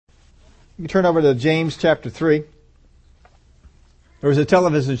You turn over to James chapter 3. There was a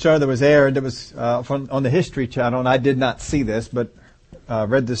television show that was aired that was on the History Channel, and I did not see this, but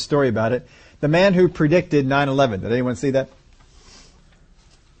read this story about it. The man who predicted 9/11. Did anyone see that?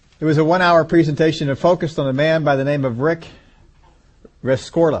 It was a 1-hour presentation that focused on a man by the name of Rick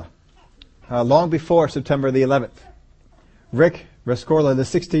Rescorla, long before September the 11th. Rick Rescorla, the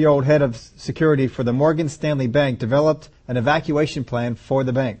 60-year-old head of security for the Morgan Stanley Bank, developed an evacuation plan for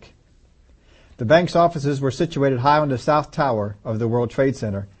the bank. The bank's offices were situated high on the south tower of the World Trade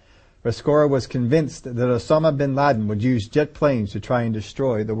Center. Rescorla was convinced that Osama bin Laden would use jet planes to try and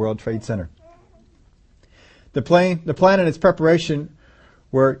destroy the World Trade Center. The plan and its preparation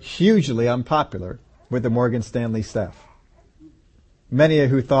were hugely unpopular with the Morgan Stanley staff. Many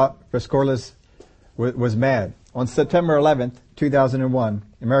who thought Rescorla was mad. On September 11th, 2001,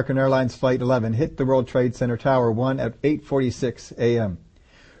 American Airlines Flight 11 hit the World Trade Center Tower 1 at 8:46 a.m.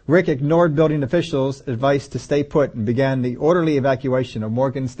 Rick ignored building officials' advice to stay put and began the orderly evacuation of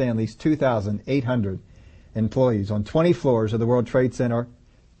Morgan Stanley's 2,800 employees on 20 floors of the World Trade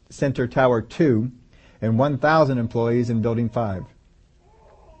Center Tower 2 and 1,000 employees in Building 5.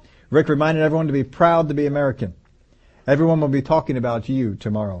 Rick reminded everyone to be proud to be American. Everyone will be talking about you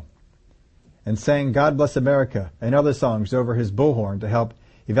tomorrow. And sang God Bless America and other songs over his bullhorn to help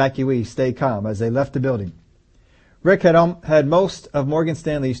evacuees stay calm as they left the building. Rick had most of Morgan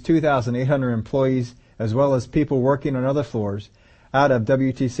Stanley's 2,800 employees, as well as people working on other floors, out of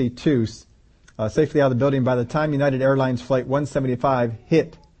WTC 2, safely out of the building by the time United Airlines Flight 175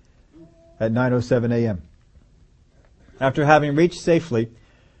 hit at 9:07 a.m. After having reached safely,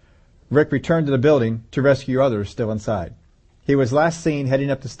 Rick returned to the building to rescue others still inside. He was last seen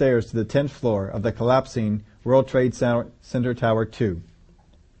heading up the stairs to the 10th floor of the collapsing World Trade Center Tower 2.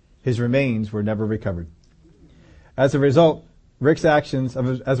 His remains were never recovered. As a result of Rick's actions,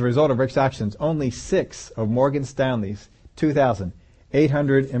 only 6 of Morgan Stanley's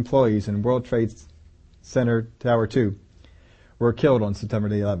 2,800 employees in World Trade Center Tower 2 were killed on September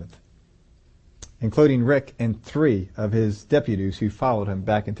the 11th, including Rick and 3 of his deputies who followed him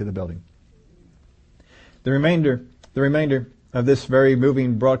back into the building. The remainder of this very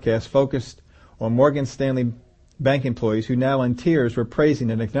moving broadcast focused on Morgan Stanley bank employees who now in tears were praising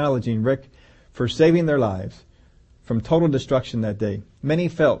and acknowledging Rick for saving their lives from total destruction that day. Many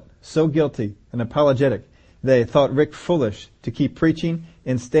felt so guilty and apologetic they thought Rick foolish to keep preaching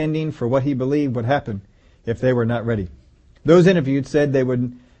and standing for what he believed would happen if they were not ready. Those interviewed said they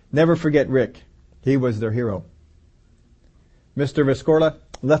would never forget Rick. He was their hero. Mr. Rescorla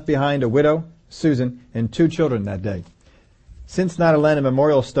left behind a widow, Susan, and 2 children that day. Since 9/11, a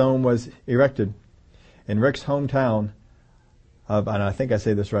memorial stone was erected in Rick's hometown of, and I think I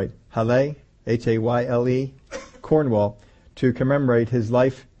say this right, Hayle, Hayle, Cornwall, to commemorate his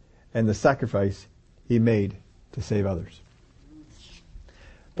life and the sacrifice he made to save others.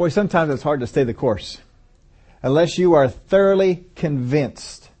 Boy, sometimes it's hard to stay the course. Unless you are thoroughly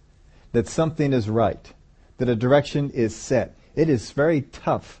convinced that something is right, that a direction is set, it is very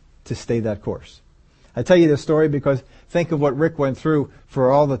tough to stay that course. I tell you this story because think of what Rick went through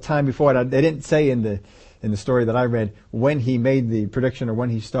for all the time before it. They didn't say in the story that I read when he made the prediction or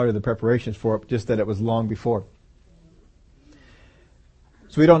when he started the preparations for it, just that it was long before.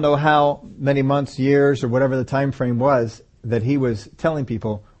 So we don't know how many months, years, or whatever the time frame was that he was telling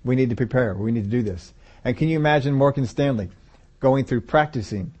people, we need to prepare, we need to do this. And can you imagine Morgan Stanley going through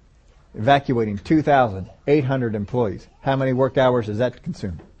practicing, evacuating 2,800 employees? How many work hours does that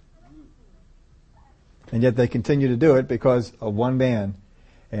consume? And yet they continue to do it because of one man.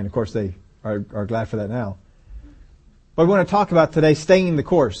 And of course they are glad for that now. But we want to talk about today staying the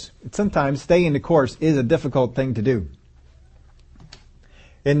course. Sometimes staying the course is a difficult thing to do.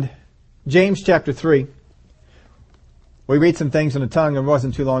 In James chapter 3, we read some things on the tongue, and it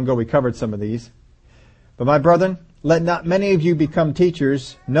wasn't too long ago we covered some of these. But my brethren, let not many of you become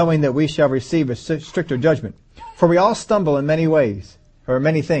teachers, knowing that we shall receive a stricter judgment. For we all stumble in many ways, or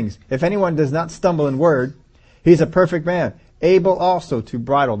many things. If anyone does not stumble in word, he is a perfect man, able also to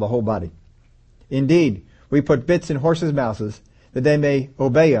bridle the whole body. Indeed, we put bits in horses' mouths, that they may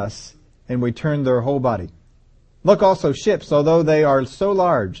obey us, and we turn their whole body. Look also, ships, although they are so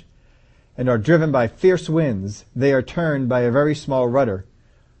large, and are driven by fierce winds, they are turned by a very small rudder,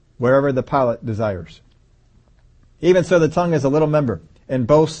 wherever the pilot desires. Even so the tongue is a little member, and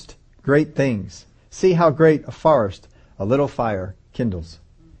boasts great things. See how great a forest a little fire kindles.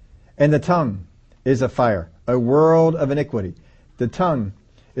 And the tongue is a fire, a world of iniquity. The tongue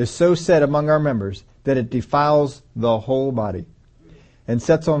is so set among our members that it defiles the whole body, and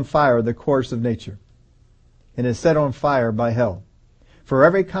sets on fire the course of nature, and is set on fire by hell. For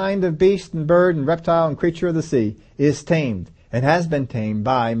every kind of beast and bird and reptile and creature of the sea is tamed and has been tamed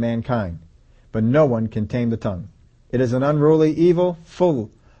by mankind. But no one can tame the tongue. It is an unruly evil full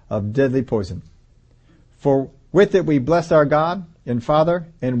of deadly poison. For with it we bless our God and Father,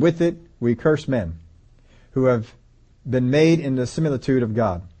 and with it we curse men, who have been made in the similitude of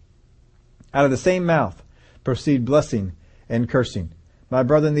God. Out of the same mouth proceed blessing and cursing. My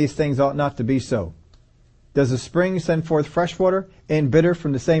brethren, these things ought not to be so. Does a spring send forth fresh water and bitter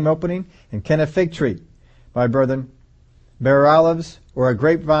from the same opening? And can a fig tree, my brethren, bear olives, or a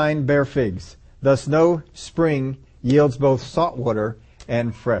grapevine bear figs? Thus no spring yields both salt water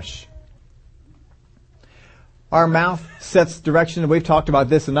and fresh. Our mouth sets direction, and we've talked about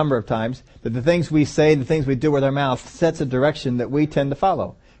this a number of times, that the things we say, the things we do with our mouth sets a direction that we tend to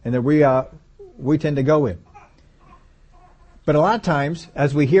follow and that we tend to go in. But a lot of times,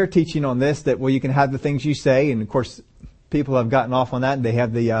 as we hear teaching on this, that, well, you can have the things you say, and of course, people have gotten off on that, and they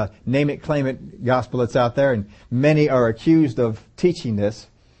have the name it, claim it gospel that's out there, and many are accused of teaching this.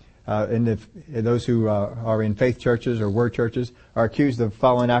 And those who are in faith churches or word churches are accused of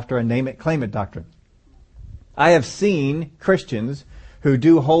following after a name it, claim it doctrine. I have seen Christians who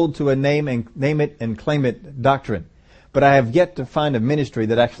do hold to a name it and claim it doctrine, but I have yet to find a ministry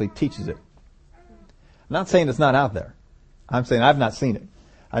that actually teaches it. I'm not saying it's not out there. I'm saying I've not seen it.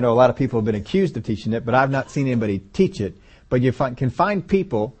 I know a lot of people have been accused of teaching it, but I've not seen anybody teach it. But you can find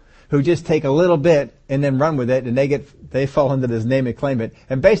people who just take a little bit and then run with it, and they fall into this name it, claim it,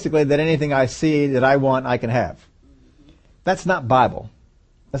 and basically that anything I see that I want, I can have. That's not Bible.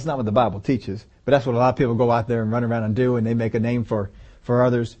 That's not what the Bible teaches. But that's what a lot of people go out there and run around and do, and they make a name for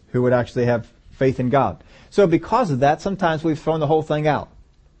others who would actually have faith in God. So because of that, sometimes we've thrown the whole thing out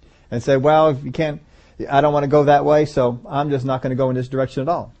and say, well, if you can't, I don't want to go that way, so I'm just not going to go in this direction at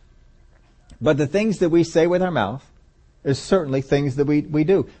all. But the things that we say with our mouth is certainly things that we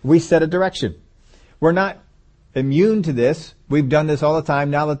do. We set a direction. We're not immune to this. We've done this all the time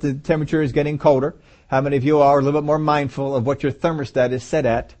now that the temperature is getting colder. How many of you are a little bit more mindful of what your thermostat is set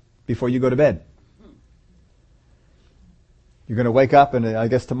at before you go to bed? You're going to wake up, and I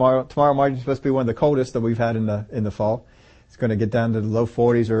guess tomorrow morning is supposed to be one of the coldest that we've had in the fall. It's going to get down to the low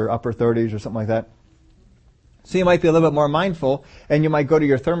 40s or upper 30s or something like that. So you might be a little bit more mindful, and you might go to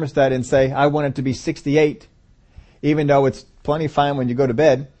your thermostat and say, I want it to be 68, even though it's plenty fine when you go to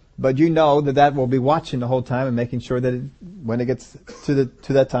bed. But you know that will be watching the whole time and making sure that when it gets to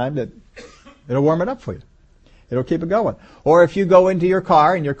that time, that it'll warm it up for you. It'll keep it going. Or if you go into your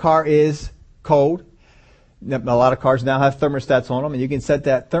car and your car is cold, a lot of cars now have thermostats on them, and you can set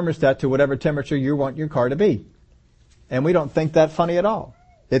that thermostat to whatever temperature you want your car to be. And we don't think that funny at all.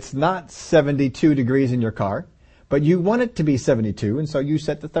 It's not 72 degrees in your car, but you want it to be 72, and so you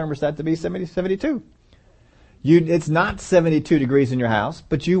set the thermostat to be 72. It's not 72 degrees in your house,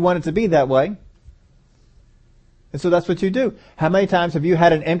 but you want it to be that way. And so that's what you do. How many times have you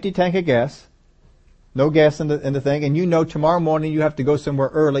had an empty tank of gas, no gas in the thing, and you know tomorrow morning you have to go somewhere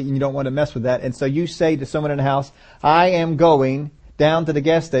early and you don't want to mess with that, and so you say to someone in the house, I am going down to the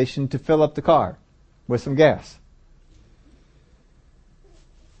gas station to fill up the car with some gas.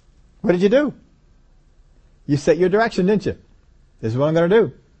 What did you do? You set your direction, didn't you? This is what I'm going to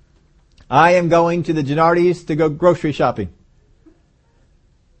do. I am going to the Gennardi's to go grocery shopping.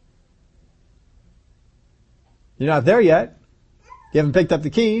 You're not there yet. You haven't picked up the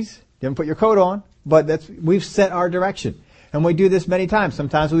keys. You haven't put your coat on. But we've set our direction. And we do this many times.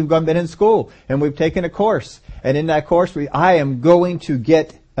 Sometimes we've been in school and we've taken a course. And in that course, I am going to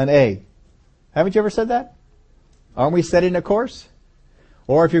get an A. Haven't you ever said that? Aren't we setting a course?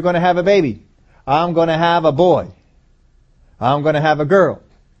 Or if you're going to have a baby, I'm going to have a boy. I'm going to have a girl.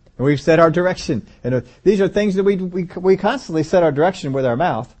 And we've set our direction. And these are things that we constantly set our direction with our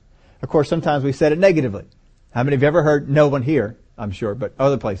mouth. Of course, sometimes we set it negatively. How many of you ever heard, no one here, I'm sure, but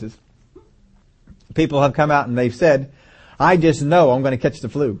other places, people have come out and they've said, I just know I'm going to catch the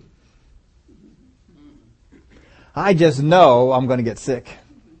flu. I just know I'm going to get sick.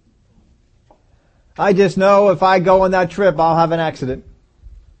 I just know if I go on that trip, I'll have an accident.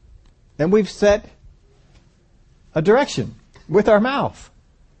 And we've set a direction with our mouth.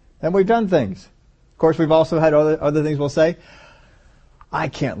 And we've done things. Of course, we've also had other things we'll say. I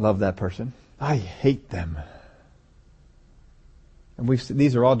can't love that person. I hate them. And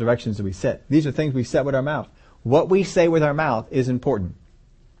these are all directions that we set. These are things we set with our mouth. What we say with our mouth is important.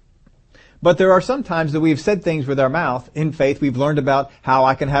 But there are some times that we've said things with our mouth in faith. We've learned about how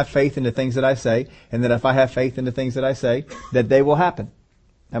I can have faith in the things that I say, and that if I have faith in the things that I say, that they will happen.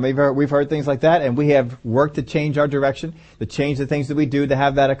 I mean, we've heard things like that, and we have worked to change our direction, to change the things that we do to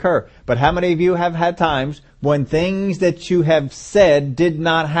have that occur. But how many of you have had times when things that you have said did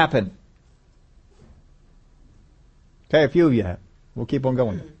not happen? Okay, a few of you have. We'll keep on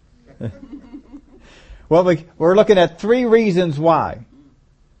going. Well, we're looking at 3 reasons why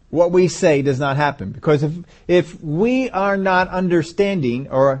what we say does not happen. Because if we are not understanding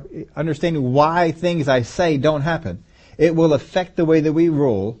why things I say don't happen, it will affect the way that we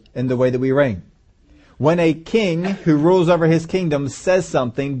rule and the way that we reign. When a king who rules over his kingdom says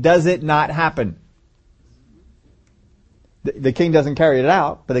something, does it not happen? The king doesn't carry it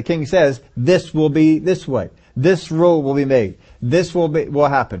out, but the king says, this will be this way. This rule will be made. This will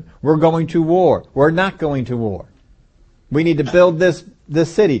happen. We're going to war. We're not going to war. We need to build this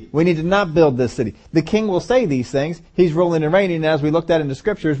city. We need to not build this city. The king will say these things. He's ruling and reigning. And as we looked at in the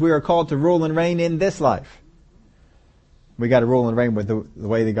scriptures, we are called to rule and reign in this life. We got to rule and reign with the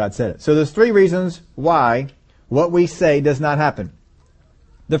way that God said it. So there's 3 reasons why what we say does not happen.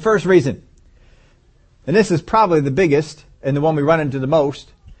 The first reason, and this is probably the biggest and the one we run into the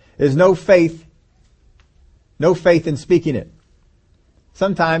most, is no faith in speaking it.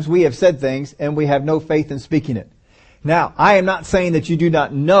 Sometimes we have said things and we have no faith in speaking it. Now, I am not saying that you do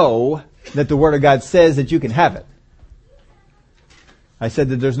not know that the Word of God says that you can have it. I said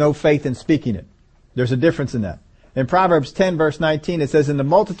that there's no faith in speaking it. There's a difference in that. In Proverbs 10 verse 19 it says, in the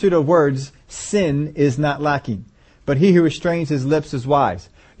multitude of words sin is not lacking, but he who restrains his lips is wise.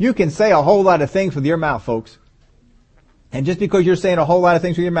 You can say a whole lot of things with your mouth, folks. And just because you're saying a whole lot of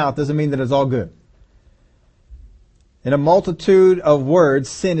things with your mouth doesn't mean that it's all good. In a multitude of words,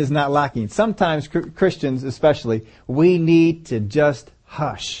 sin is not lacking. Sometimes Christians especially, we need to just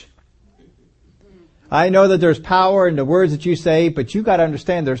hush. I know that there's power in the words that you say, but you got to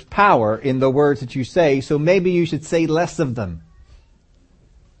understand there's power in the words that you say, so maybe you should say less of them.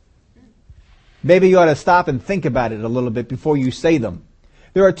 Maybe you ought to stop and think about it a little bit before you say them.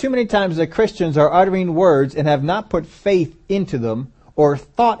 There are too many times that Christians are uttering words and have not put faith into them, or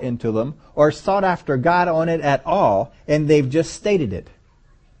thought into them, or sought after God on it at all, and they've just stated it.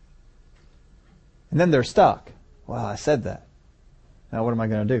 And then they're stuck. Well, I said that. Now what am I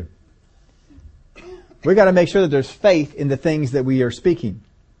going to do? We've got to make sure that there's faith in the things that we are speaking.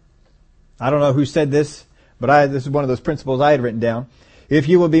 I don't know who said this, but this is one of those principles I had written down. If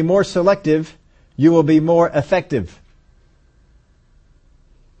you will be more selective, you will be more effective.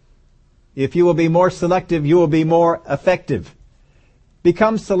 If you will be more selective, you will be more effective.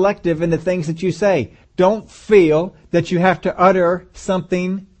 Become selective in the things that you say. Don't feel that you have to utter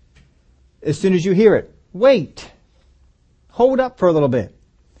something as soon as you hear it. Wait. Hold up for a little bit.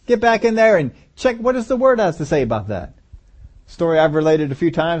 Get back in there and check what does the Word has to say about that. Story I've related a few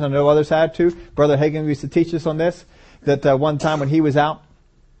times. I know others have too. Brother Hagin used to teach us on this. That one time when he was out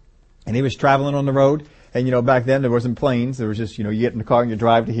and he was traveling on the road, and back then there wasn't planes. There was just you get in the car and you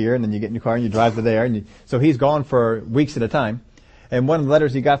drive to here, and then you get in your car and you drive to there, so he's gone for weeks at a time. And one of the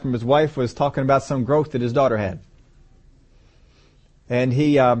letters he got from his wife was talking about some growth that his daughter had. And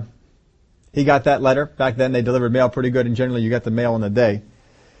he got that letter. Back then they delivered mail pretty good, and generally you got the mail in a day.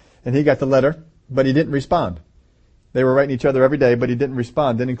 And he got the letter, but he didn't respond. They were writing each other every day, but he didn't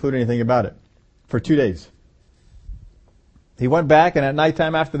respond, didn't include anything about it for 2 days. He went back, and at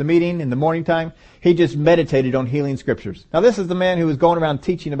nighttime after the meeting, in the morning time, he just meditated on healing scriptures. Now this is the man who was going around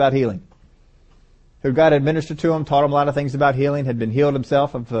teaching about healing. Who God had ministered to him, taught him a lot of things about healing, had been healed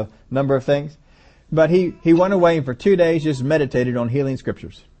himself of a number of things. But he went away and for 2 days just meditated on healing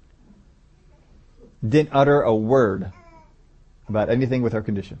scriptures. Didn't utter a word about anything with her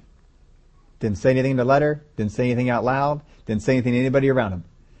condition. Didn't say anything in the letter, didn't say anything out loud, didn't say anything to anybody around him.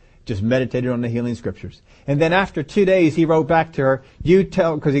 Just meditated on the healing scriptures. And then after 2 days he wrote back to her,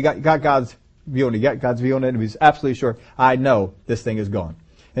 because he got God's view on it, and he was absolutely sure, I know this thing is gone.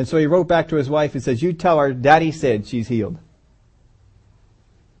 And so he wrote back to his wife and says, you tell her Daddy said she's healed.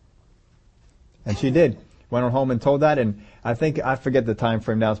 And she did. Went on home and told that, and I forget the time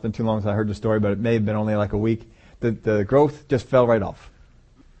frame now, it's been too long since I heard the story, but it may have been only like a week. The growth just fell right off.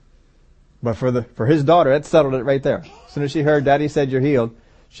 But for his daughter, it settled it right there. As soon as she heard Daddy said you're healed,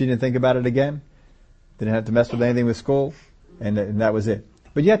 she didn't think about it again. Didn't have to mess with anything with school, and that was it.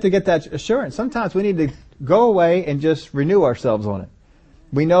 But you have to get that assurance. Sometimes we need to go away and just renew ourselves on it.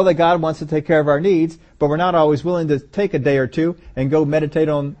 We know that God wants to take care of our needs, but we're not always willing to take a day or two and go meditate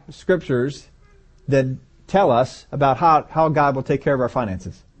on scriptures that tell us about how God will take care of our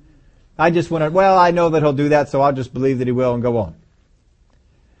finances. I just want to, I know that He'll do that, so I'll just believe that He will and go on.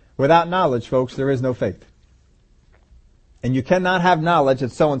 Without knowledge, folks, there is no faith. And you cannot have knowledge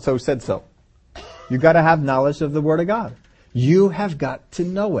that so-and-so said so. You've got to have knowledge of the Word of God. You have got to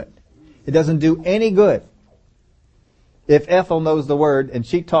know it. It doesn't do any good if Ethel knows the Word and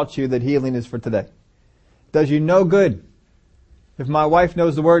she taught you that healing is for today. It does you no good if my wife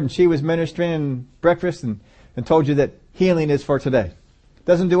knows the Word and she was ministering breakfast and told you that healing is for today. It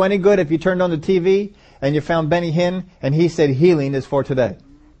doesn't do any good if you turned on the TV and you found Benny Hinn and he said healing is for today.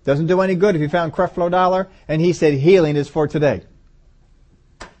 It doesn't do any good if you found Creflo Dollar and he said healing is for today.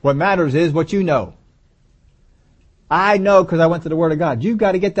 What matters is what you know. I know because I went to the Word of God. You've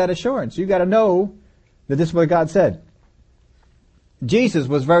got to get that assurance. You've got to know that this is what God said. Jesus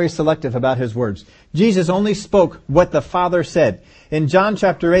was very selective about His words. Jesus only spoke what the Father said. In John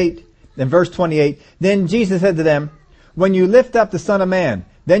chapter 8 and verse 28, then Jesus said to them, when you lift up the Son of Man,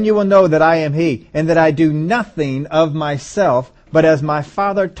 then you will know that I am He, and that I do nothing of myself, but as my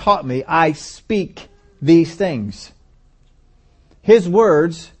Father taught me, I speak these things. His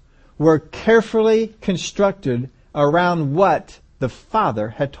words were carefully constructed around what the Father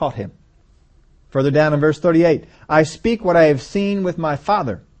had taught Him. Further down in verse 38, I speak what I have seen with my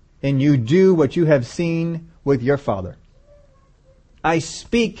Father, and you do what you have seen with your father. I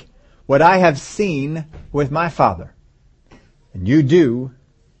speak what I have seen with my Father, and you do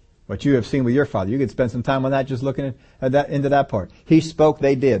what you have seen with your father. You could spend some time on that, just looking at that, into that part. He spoke,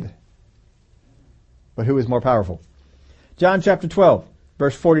 they did. But who is more powerful? John chapter 12.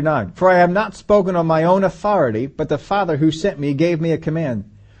 Verse 49, for I have not spoken on my own authority, but the Father who sent me gave me a command,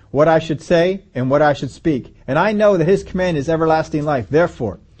 what I should say and what I should speak. And I know that His command is everlasting life.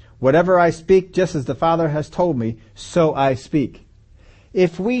 Therefore, whatever I speak, just as the Father has told me, so I speak.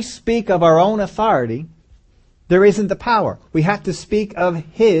 If we speak of our own authority, there isn't the power. We have to speak of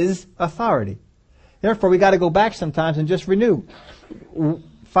His authority. Therefore, we got to go back sometimes and just renew.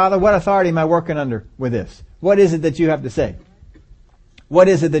 Father, what authority am I working under with this? What is it that you have to say? What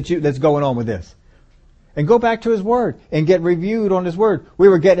is it that's going on with this? And go back to His Word and get reviewed on His Word. We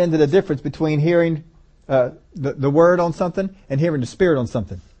were getting into the difference between hearing the Word on something and hearing the Spirit on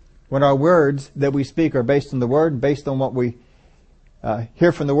something. When our words that we speak are based on the Word, based on what we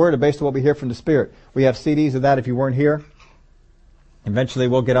hear from the Word, or based on what we hear from the Spirit. We have CDs of that if you weren't here. Eventually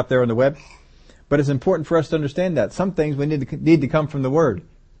we'll get up there on the web. But it's important for us to understand that. Some things we need to come from the Word.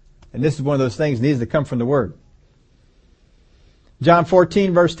 And this is one of those things that needs to come from the Word. John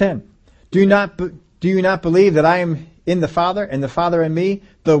 14 verse 10. Do you not believe that I am in the Father and the Father in me?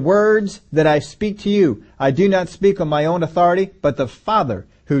 The words that I speak to you, I do not speak on my own authority, but the Father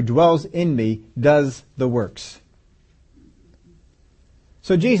who dwells in me does the works.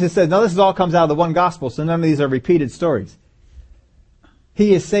 So Jesus says, now this all comes out of the one gospel, so none of these are repeated stories.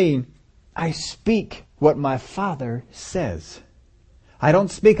 He is saying, I speak what my Father says. I don't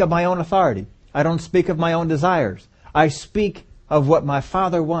speak of my own authority. I don't speak of my own desires. I speak of what my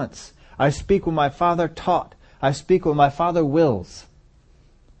Father wants. I speak what my Father taught. I speak what my Father wills.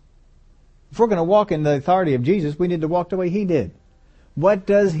 If we're going to walk in the authority of Jesus, we need to walk the way He did. What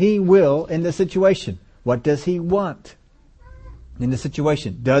does He will in the situation? What does He want in the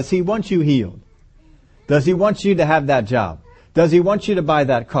situation? Does He want you healed? Does He want you to have that job? Does He want you to buy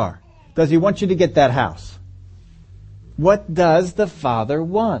that car? Does He want you to get that house? What does the Father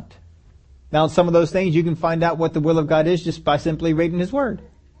want? Now, in some of those things, you can find out what the will of God is just by simply reading His Word.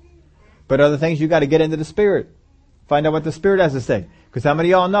 But other things, you got to get into the Spirit. Find out what the Spirit has to say. Because how many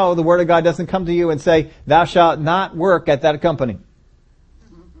of y'all know the Word of God doesn't come to you and say, thou shalt not work at that company.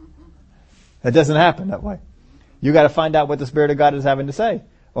 That doesn't happen that way. You got to find out what the Spirit of God is having to say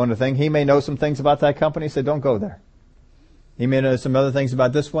on the thing. He may know some things about that company, so don't go there. He may know some other things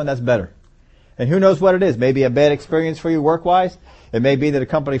about this one, that's better. And who knows what it is. Maybe a bad experience for you work-wise. It may be that a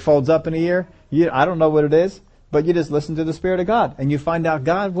company folds up in a year. I don't know what it is. But you just listen to the Spirit of God. And you find out,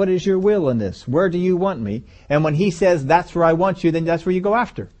 God, what is your will in this? Where do you want me? And when He says, that's where I want you, then that's where you go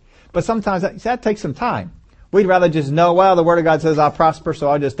after. But sometimes that takes some time. We'd rather just know, well, the Word of God says I'll prosper, so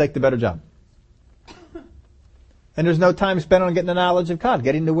I'll just take the better job. And there's no time spent on getting the knowledge of God,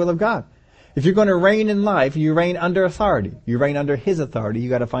 getting the will of God. If you're going to reign in life, you reign under authority. You reign under His authority. You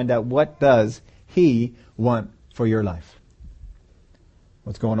got to find out, what does He want for your life?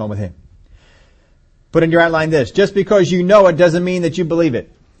 What's going on with Him? Put in your outline this. Just because you know it doesn't mean that you believe it.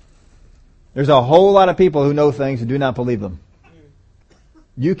 There's a whole lot of people who know things and do not believe them.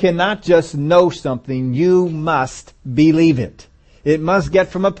 You cannot just know something. You must believe it. It must get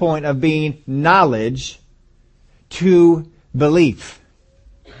from a point of being knowledge to belief.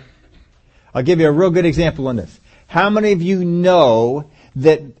 I'll give you a real good example on this. How many of you know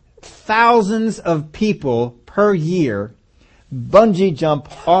that thousands of people per year bungee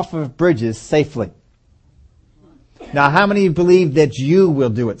jump off of bridges safely? Now, how many believe that you will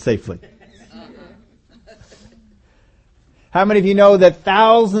do it safely? How many of you know that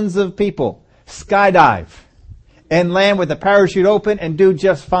thousands of people skydive and land with the parachute open and do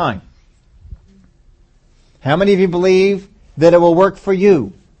just fine? How many of you believe that it will work for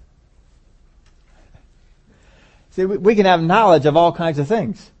you? See, we can have knowledge of all kinds of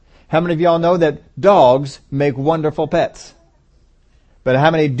things. How many of y'all know that dogs make wonderful pets? But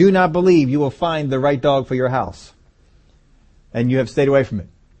how many do not believe you will find the right dog for your house? And you have stayed away from it.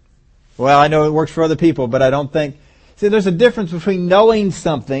 Well, I know it works for other people, but I don't think... See, there's a difference between knowing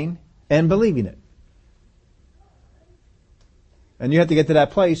something and believing it. And you have to get to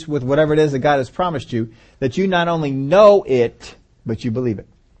that place with whatever it is that God has promised you, that you not only know it, but you believe it.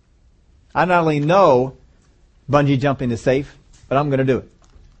 I not only know bungee jumping is safe, but I'm going to do it.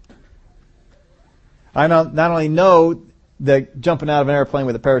 I not only know that jumping out of an airplane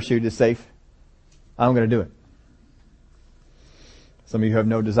with a parachute is safe, I'm going to do it. Some of you have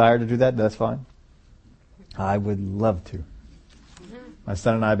no desire to do that. That's fine. I would love to. My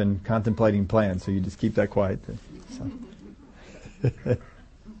son and I have been contemplating plans, so you just keep that quiet. So.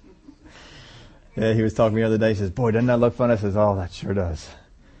 Yeah, he was talking to me the other day. He says, boy, doesn't that look fun? I says, oh, that sure does.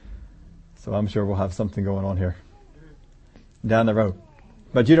 So I'm sure we'll have something going on here down the road.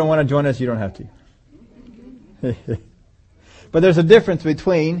 But you don't want to join us, you don't have to. But there's a difference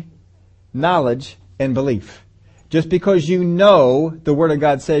between knowledge and belief. Just because you know the Word of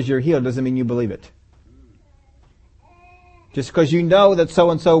God says you're healed doesn't mean you believe it. Just because you know that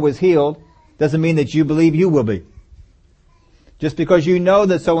so-and-so was healed doesn't mean that you believe you will be. Just because you know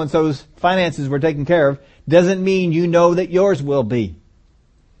that so-and-so's finances were taken care of doesn't mean you know that yours will be.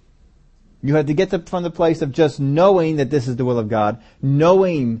 You have to get from the place of just knowing that this is the will of God,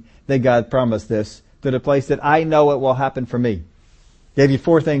 knowing that God promised this, to the place that I know it will happen for me. Gave you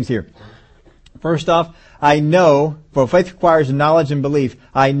 4 things here. First off, I know, for faith requires knowledge and belief.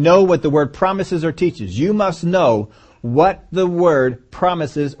 I know what the Word promises or teaches. You must know what the Word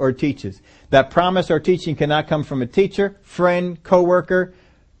promises or teaches. That promise or teaching cannot come from a teacher, friend, co-worker,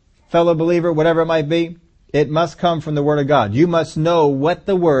 fellow believer, whatever it might be. It must come from the Word of God. You must know what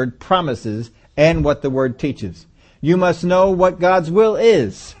the Word promises and what the Word teaches. You must know what God's will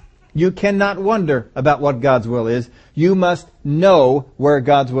is. You cannot wonder about what God's will is. You must know where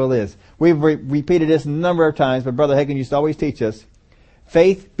God's will is. We've repeated this a number of times, but Brother Hagin used to always teach us,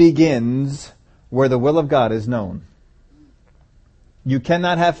 faith begins where the will of God is known. You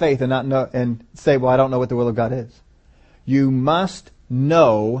cannot have faith and not know and say, well, I don't know what the will of God is. You must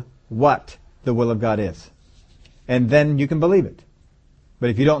know what the will of God is. And then you can believe it. But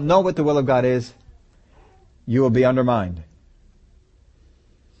if you don't know what the will of God is, you will be undermined.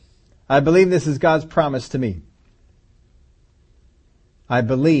 I believe this is God's promise to me. I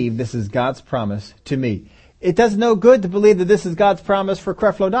believe this is God's promise to me. It does no good to believe that this is God's promise for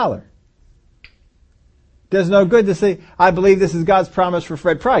Creflo Dollar. It does no good to say, I believe this is God's promise for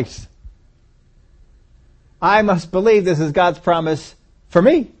Fred Price. I must believe this is God's promise for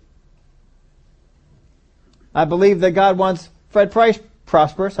me. I believe that God wants Fred Price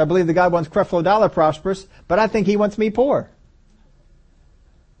prosperous. I believe that God wants Creflo Dollar prosperous, but I think He wants me poor.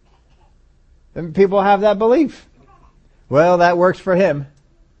 And people have that belief. Well, that works for him,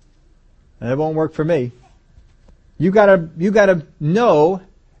 and it won't work for me. You gotta know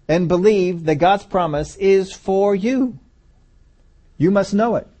and believe that God's promise is for you. You must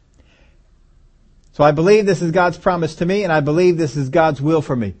know it. So I believe this is God's promise to me, and I believe this is God's will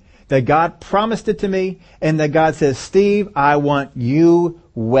for me. That God promised it to me, and that God says, Steve, I want you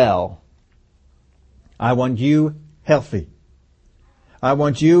well. I want you healthy. I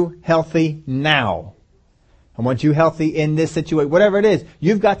want you healthy now. I want you healthy in this situation. Whatever it is,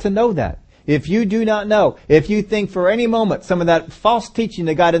 you've got to know that. If you do not know, if you think for any moment some of that false teaching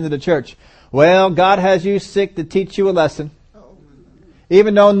that got into the church, well, God has you sick to teach you a lesson.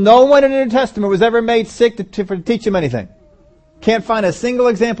 Even though no one in the New Testament was ever made sick to teach him anything. Can't find a single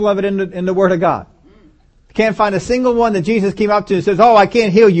example of it in the Word of God. Can't find a single one that Jesus came up to and says, oh, I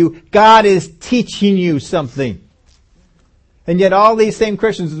can't heal you. God is teaching you something. And yet all these same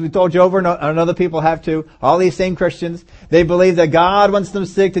Christians, as we told you over and other people have too, all these same Christians, they believe that God wants them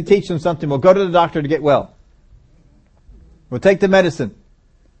sick to teach them something. We'll go to the doctor to get well. We'll take the medicine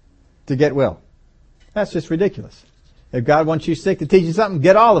to get well. That's just ridiculous. If God wants you sick to teach you something,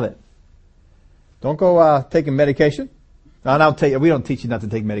 get all of it. Don't go taking medication. And I'll tell you, we don't teach you not to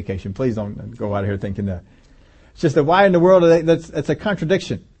take medication. Please don't go out of here thinking that. It's just that why in the world that's a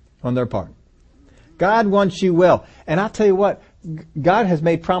contradiction on their part. God wants you well. And I'll tell you what, God has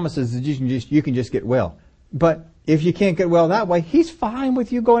made promises that you can just get well. But if you can't get well that way, He's fine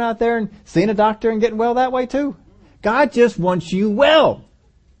with you going out there and seeing a doctor and getting well that way too. God just wants you well.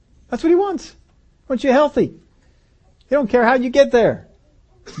 That's what He wants. He wants you healthy. He don't care how you get there.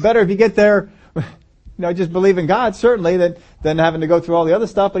 It's better if you get there, just believe in God, certainly, than having to go through all the other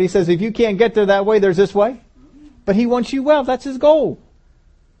stuff. But he says, if you can't get there that way, there's this way. But he wants you well. That's his goal.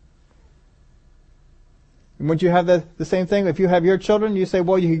 And wouldn't you have the same thing? If you have your children, you say,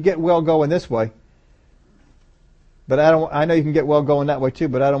 well, you can get well going this way. But I know you can get well going that way too,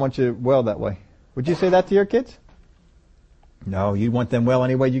 but I don't want you well that way. Would you say that to your kids? No, you want them well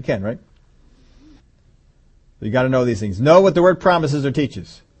any way you can, right? You got to know these things. Know what the word promises or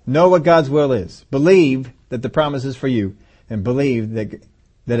teaches. Know what God's will is. Believe that the promise is for you, and believe that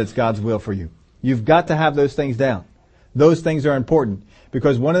it's God's will for you. You've got to have those things down. Those things are important,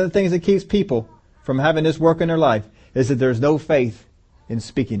 because one of the things that keeps people from having this work in their life is that there's no faith in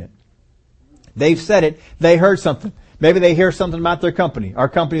speaking it. They've said it. They heard something. Maybe they hear something about their company. Our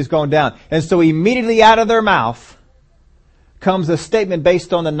company is going down. And so immediately out of their mouth comes a statement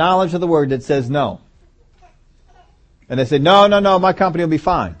based on the knowledge of the word that says no. And they say, no, my company will be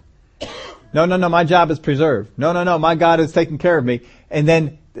fine. No, my job is preserved. No, my God is taking care of me. And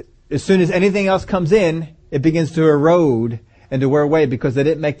then as soon as anything else comes in, it begins to erode and to wear away, because they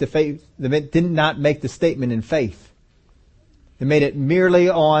did not make the statement in faith. They made it merely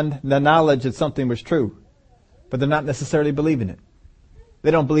on the knowledge that something was true, but they're not necessarily believing it.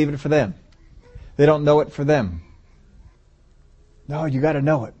 They don't believe it for them. They don't know it for them. No, you got to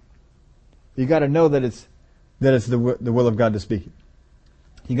know it. You got to know that it's the will of God to speak it.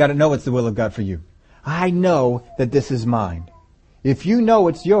 You got to know it's the will of God for you. I know that this is mine. If you know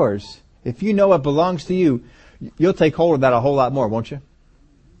it's yours, if you know it belongs to you, you'll take hold of that a whole lot more, won't you?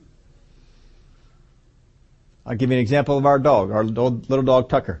 I'll give you an example of our dog, our little dog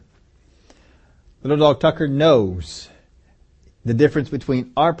Tucker. Little dog Tucker knows the difference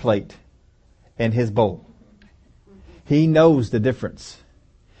between our plate and his bowl. He knows the difference.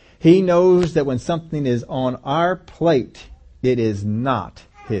 He knows that when something is on our plate, it is not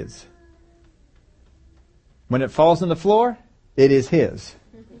his. When it falls on the floor, it is his.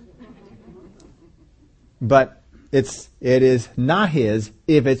 But it is not his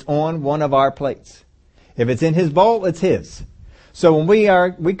if it's on one of our plates. If it's in his bowl, it's his. So when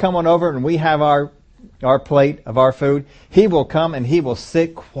we come on over and we have our plate of our food, he will come and he will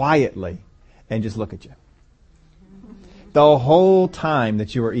sit quietly and just look at you. The whole time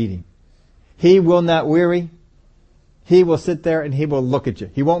that you are eating. He will not weary. He will sit there and he will look at you.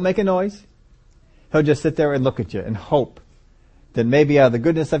 He won't make a noise. He'll just sit there and look at you and hope that maybe out of the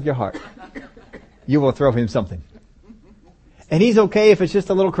goodness of your heart, you will throw him something. And he's okay if it's just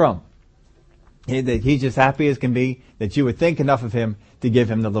a little crumb. He's just happy as can be that you would think enough of him to give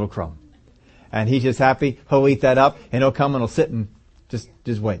him the little crumb. And he's just happy. He'll eat that up and he'll come and he'll sit and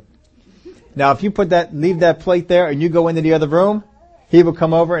just wait. Now, if you leave that plate there and you go into the other room, he will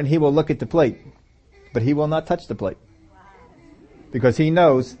come over and he will look at the plate. But he will not touch the plate. Because he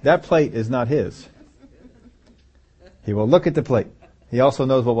knows that plate is not his. He will look at the plate. He also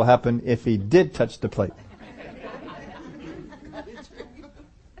knows what will happen if he did touch the plate.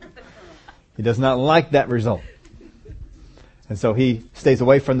 He does not like that result. And so he stays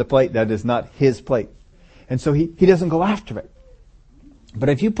away from the plate that is not his plate. And so he doesn't go after it. But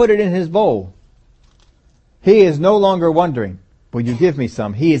if you put it in his bowl, he is no longer wondering, will you give me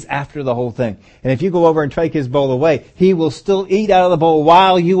some? He is after the whole thing. And if you go over and take his bowl away, he will still eat out of the bowl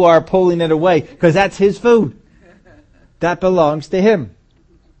while you are pulling it away, because that's his food. That belongs to him.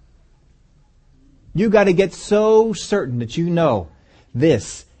 You got to get so certain that you know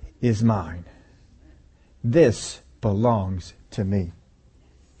this is mine. This belongs to me.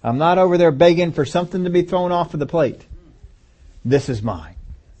 I'm not over there begging for something to be thrown off of the plate. This is mine.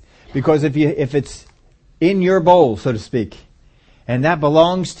 Because if it's in your bowl, so to speak, and that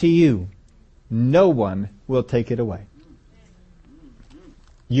belongs to you, no one will take it away.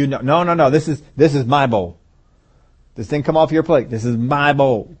 You know, no, this is my bowl. This didn't come off your plate. This is my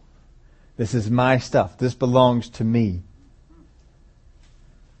bowl. This is my stuff. This belongs to me.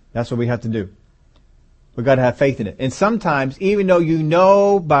 That's what we have to do. We've got to have faith in it. And sometimes, even though you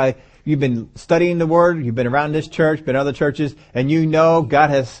know you've been studying the Word, you've been around this church, been other churches, and you know God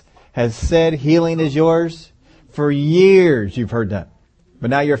has said healing is yours, for years you've heard that. But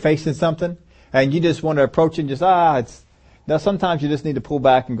now you're facing something, and you just want to approach it and just, now sometimes you just need to pull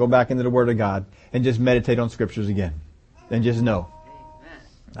back and go back into the Word of God and just meditate on Scriptures again. And just know.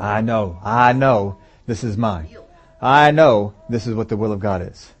 I know this is mine. I know this is what the will of God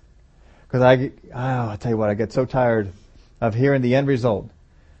is. Because I tell you what, I get so tired of hearing the end result.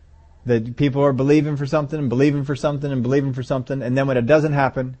 That people are believing for something and believing for something and believing for something, and then when it doesn't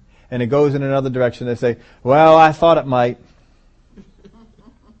happen and it goes in another direction, they say, well, I thought it might.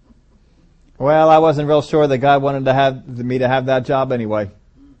 Well, I wasn't real sure that God wanted me to have that job anyway.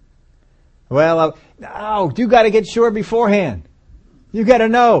 Well, no, you got to get sure beforehand. You got to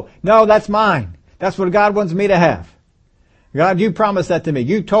know. No, that's mine. That's what God wants me to have. God, you promised that to me.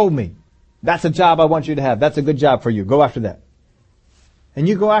 You told me. That's a job I want you to have. That's a good job for you. Go after that. And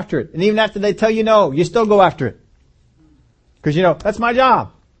you go after it. And even after they tell you no, you still go after it. Because you know, that's my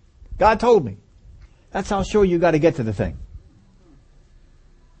job. God told me. That's how sure you got to get to the thing.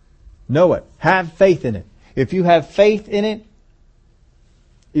 Know it. Have faith in it. If you have faith in it,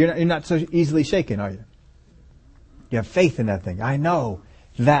 you're not so easily shaken, are you? You have faith in that thing. I know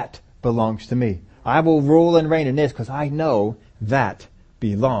that belongs to me. I will rule and reign in this because I know that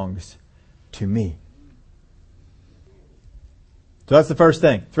belongs to me. So that's the first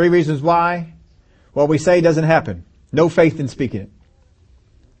thing. 3 reasons why what we say doesn't happen. No faith in speaking it.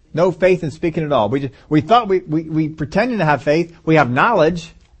 No faith in speaking at all. We thought we pretending to have faith. We have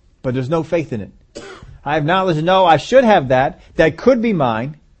knowledge, but there's no faith in it. I have knowledge and know I should have that. That could be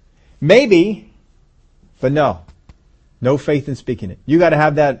mine. Maybe. But no. No faith in speaking it. You got to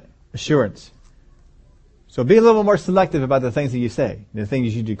have that assurance. So be a little more selective about the things that you say, the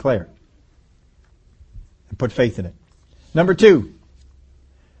things you declare. And put faith in it. Number 2.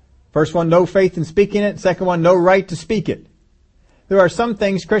 First one, no faith in speaking it. Second one, no right to speak it. There are some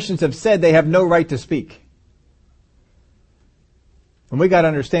things Christians have said they have no right to speak. And we got to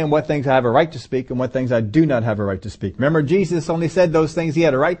understand what things I have a right to speak and what things I do not have a right to speak. Remember, Jesus only said those things he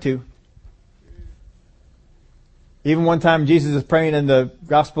had a right to. Even one time Jesus is praying in the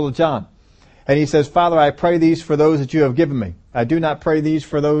Gospel of John. And he says, Father, I pray these for those that you have given me. I do not pray these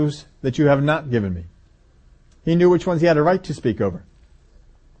for those that you have not given me. He knew which ones he had a right to speak over.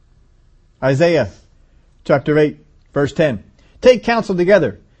 Isaiah chapter 8, verse 10. Take counsel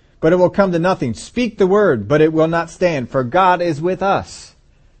together, but it will come to nothing. Speak the word, but it will not stand, for God is with us.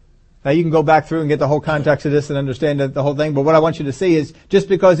 Now you can go back through and get the whole context of this and understand the whole thing, but what I want you to see is just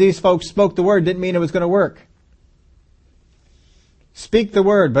because these folks spoke the word didn't mean it was going to work. Speak the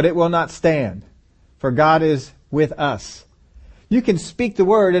word, but it will not stand, for God is with us. You can speak the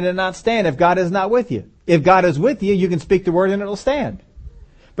word and it not stand if God is not with you. If God is with you, you can speak the word and it'll stand.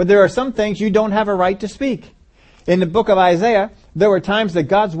 But there are some things you don't have a right to speak. In the book of Isaiah, there were times that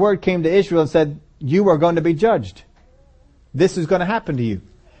God's word came to Israel and said, you are going to be judged. This is going to happen to you.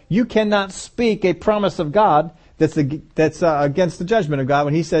 You cannot speak a promise of God that's against the judgment of God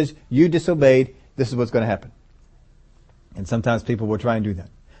when he says, you disobeyed, this is what's going to happen. And sometimes people will try and do that.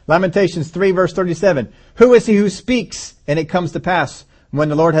 Lamentations 3 verse 37. Who is he who speaks and it comes to pass when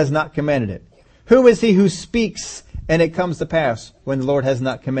the Lord has not commanded it? Who is he who speaks and it comes to pass when the Lord has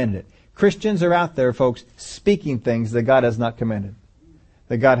not commanded it? Christians are out there, folks, speaking things that God has not commanded,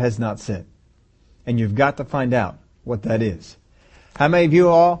 that God has not said. And you've got to find out what that is. How many of you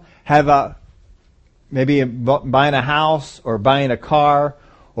all have maybe buying a house or buying a car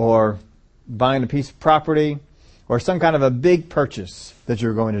or buying a piece of property or some kind of a big purchase that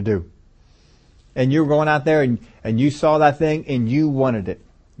you're going to do? And you're going out there and you saw that thing and you wanted it.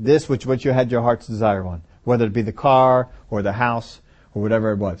 This which what you had your heart's desire on, whether it be the car or the house or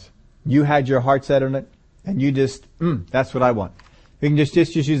whatever it was. You had your heart set on it, and you just, that's what I want. You can just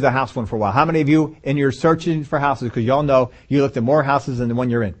use the house one for a while. How many of you, in your searching for houses, because y'all know you looked at more houses than the one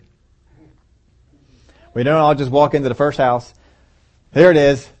you're in. We don't all just walk into the first house. Here it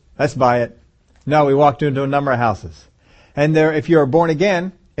is. Let's buy it. No, we walked into a number of houses. And there, if you're born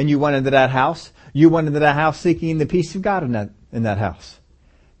again, and you went into that house, you went into that house seeking the peace of God in that house.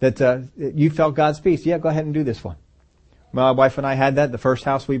 That you felt God's peace. Yeah, go ahead and do this one. My wife and I had that, the first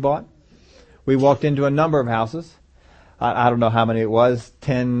house we bought. We walked into a number of houses. I don't know how many it was,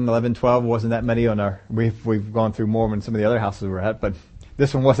 10, 11, 12, wasn't that many on our, we've gone through more than some of the other houses we were at, but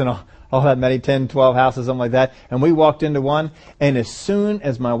this one wasn't all that many, 10, 12 houses, something like that. And we walked into one, and as soon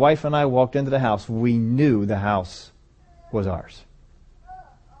as my wife and I walked into the house, we knew the house was ours.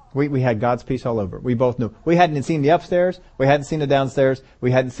 We had God's peace all over. We both knew. We hadn't seen the upstairs, we hadn't seen the downstairs,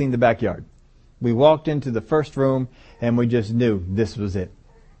 we hadn't seen the backyard. We walked into the first room, and we just knew this was it.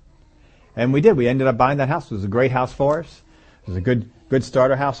 And we did. We ended up buying that house. It was a great house for us. It was a good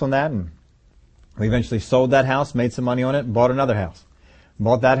starter house on that. And we eventually sold that house, made some money on it, and bought another house.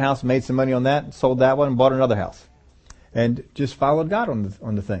 Bought that house, made some money on that, sold that one, and bought another house. And just followed God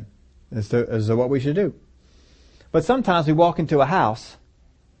on the thing as to what we should do. But sometimes we walk into a house,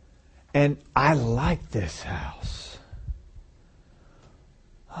 and I like this house.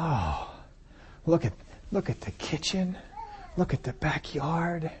 Oh, look at the kitchen. Look at the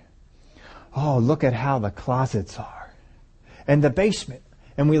backyard. Oh, look at how the closets are. And the basement.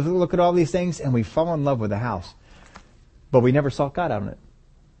 And we look at all these things and we fall in love with the house. But we never sought God out on it.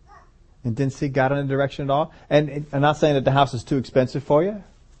 and didn't seek God in a direction at all. And I'm not saying that the house is too expensive for you,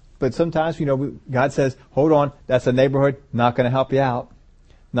 but sometimes, God says, hold on, that's a neighborhood, not going to help you out,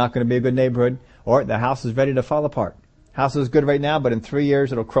 not going to be a good neighborhood, or the house is ready to fall apart. House is good right now, but in 3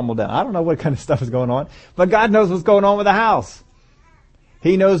 years it'll crumble down. I don't know what kind of stuff is going on, but God knows what's going on with the house.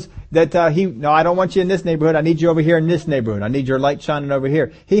 He knows that, no, I don't want you in this neighborhood. I need you over here in this neighborhood. I need your light shining over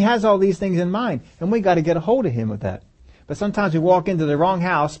here. He has all these things in mind, and we got to get a hold of Him with that. But sometimes we walk into the wrong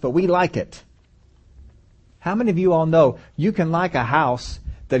house, but we like it. How many of you all know you can like a house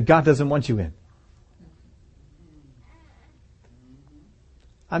that God doesn't want you in?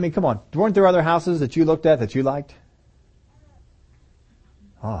 I mean, come on. Weren't there other houses that you looked at that you liked?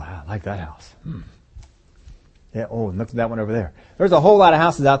 Oh, I like that house. Yeah, oh, look at that one over there. There's a whole lot of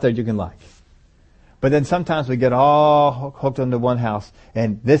houses out there you can like. But then sometimes we get all hooked onto one house,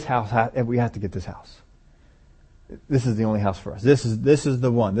 and this house, we have to get this house. This is the only house for us. This is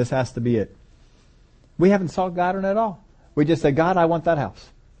the one. This has to be it. We haven't sought God on it at all. We just say, God, I want that house.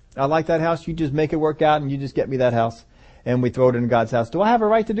 I like that house. You just make it work out, and you just get me that house. And we throw it in God's house. Do I have a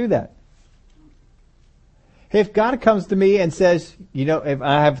right to do that? If God comes to me and says, if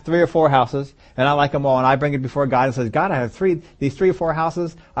I have 3 or 4 houses and I like them all, and I bring it before God and says, God, I have these 3 or 4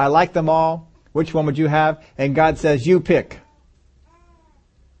 houses. I like them all. Which one would you have? And God says, you pick.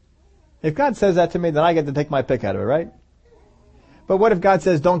 If God says that to me, then I get to take my pick out of it, right? But what if God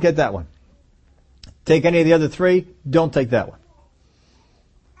says, don't get that one? Take any of the other 3, don't take that one.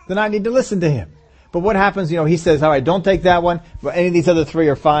 Then I need to listen to Him. But what happens, He says, all right, don't take that one, but any of these other 3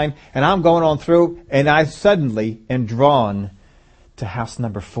 are fine. And I'm going on through, and I suddenly am drawn to house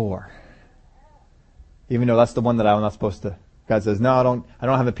number 4. Even though that's the one that I'm not supposed to. God says, no, I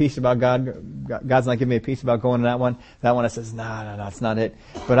don't have a peace about God. God's not giving me a peace about going to that one. That one I says, no, that's not it.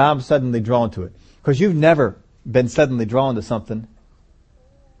 But I'm suddenly drawn to it. Because you've never been suddenly drawn to something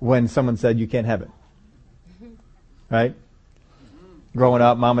when someone said you can't have it. Right? Growing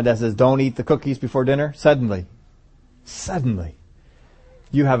up, Mom and Dad says, don't eat the cookies before dinner. Suddenly,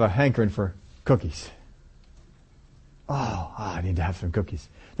 you have a hankering for cookies. Oh, I need to have some cookies.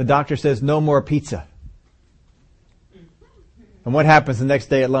 The doctor says, no more pizza. And what happens the next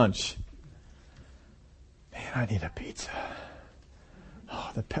day at lunch? Man, I need a pizza.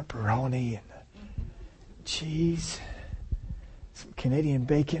 Oh, the pepperoni and the cheese, some Canadian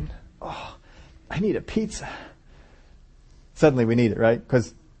bacon. Oh, I need a pizza. Suddenly we need it, right?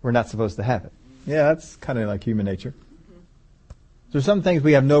 Because we're not supposed to have it. Yeah, that's kind of like human nature. There's some things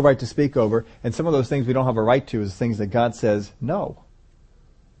we have no right to speak over, and some of those things we don't have a right to is things that God says, no,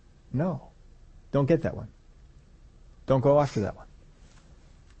 don't get that one. Don't go after that one.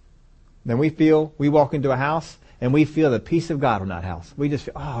 Then we walk into a house, and we feel the peace of God in that house. We just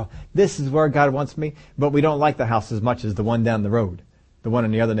feel, oh, this is where God wants me, but we don't like the house as much as the one down the road, the one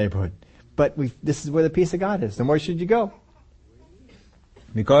in the other neighborhood. But this is where the peace of God is. Then where should you go?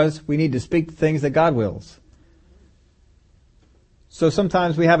 Because we need to speak the things that God wills. So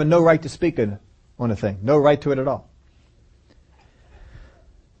sometimes we have no right to speak on a thing. No right to it at all.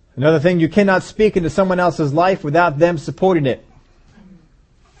 Another thing, you cannot speak into someone else's life without them supporting it.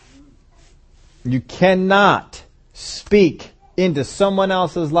 You cannot speak into someone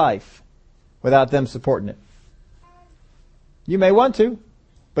else's life without them supporting it. You may want to,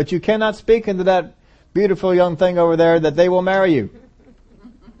 but you cannot speak into that beautiful young thing over there that they will marry you.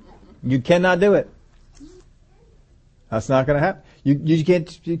 You cannot do it. That's not going to happen. You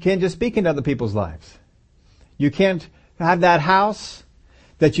can't just speak into other people's lives. You can't have that house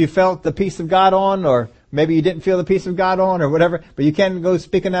that you felt the peace of God on, or maybe you didn't feel the peace of God on, or whatever, but you can't go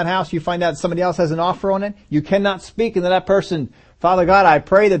speak in that house. You find out somebody else has an offer on it. You cannot speak into that person, Father God, I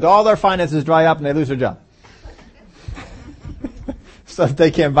pray that all their finances dry up and they lose their job. So that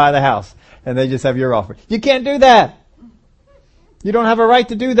they can't buy the house and they just have your offer. You can't do that. You don't have a right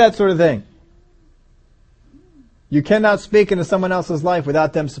to do that sort of thing. You cannot speak into someone else's life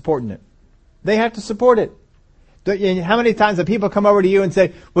without them supporting it. They have to support it. How many times have people come over to you and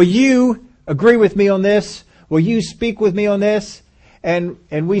say, will you agree with me on this? Will you speak with me on this? And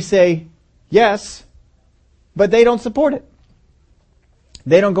we say, yes, but they don't support it.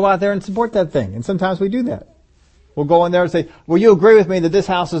 They don't go out there and support that thing. And sometimes we do that. We'll go in there and say, will you agree with me that this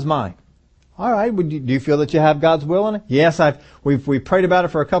house is mine? All right. Do you feel that you have God's will in it? Yes, we've prayed about it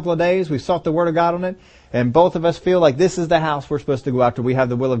for a couple of days. We've sought the Word of God on it. And both of us feel like this is the house we're supposed to go after. We have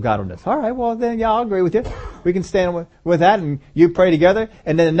the will of God on this. All right. Well, then, yeah, I'll agree with you. We can stand with that, and you pray together.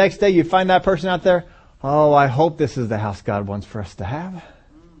 And then the next day you find that person out there. Oh, I hope this is the house God wants for us to have.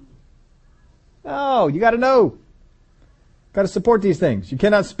 No, you got to know. Got to support these things. You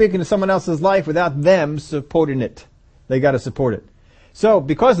cannot speak into someone else's life without them supporting it. They got to support it. So,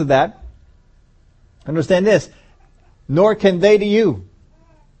 because of that, Understand this. Nor can they to you.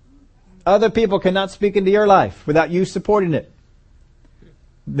 Other people cannot speak into your life without you supporting it.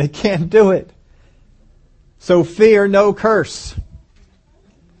 They can't do it. So fear no curse.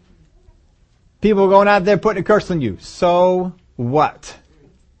 People going out there putting a curse on you. So what?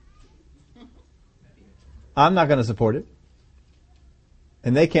 I'm not going to support it.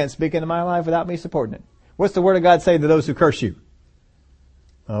 And they can't speak into my life without me supporting it. What's the Word of God say to those who curse you?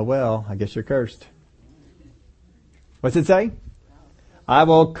 Oh, well, I guess you're cursed. What's it say? I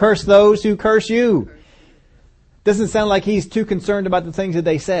will curse those who curse you. Doesn't sound like he's too concerned about the things that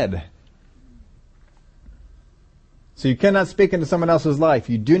they said. So you cannot speak into someone else's life.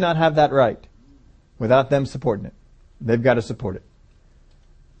 You do not have that right without them supporting it. They've got to support it.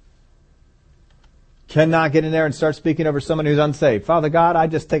 Cannot get in there and start speaking over someone who's unsaved. Father God, I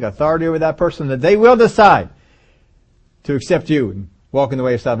just take authority over that person that they will decide to accept you and walk in the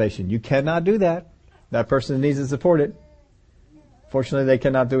way of salvation. You cannot do that. That person needs to support it. Fortunately, they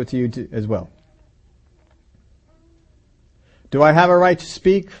cannot do it to you as well. Do I have a right to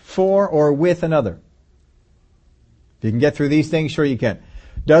speak for or with another? If you can get through these things, sure you can.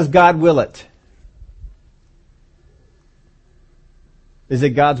 Does God will it? Is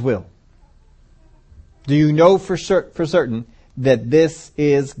it God's will? Do you know for certain that this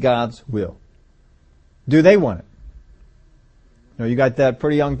is God's will? Do they want it? You know, you got that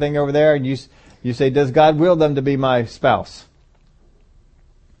pretty young thing over there and you say, does God will them to be my spouse?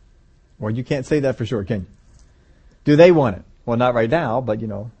 Well, you can't say that for sure, can you? Do they want it? Well, not right now, but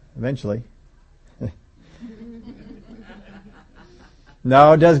eventually.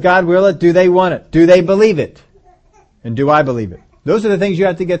 No, does God will it? Do they want it? Do they believe it? And do I believe it? Those are the things you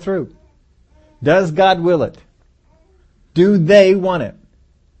have to get through. Does God will it? Do they want it?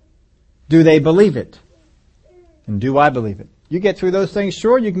 Do they believe it? And do I believe it? You get through those things,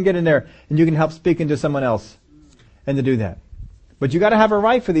 sure, you can get in there and you can help speak into someone else and to do that. But you got to have a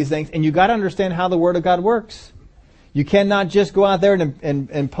right for these things, and you got to understand how the Word of God works. You cannot just go out there and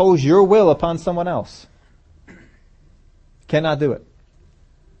impose your will upon someone else. Cannot do it.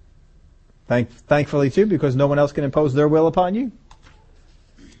 Thankfully too, because no one else can impose their will upon you.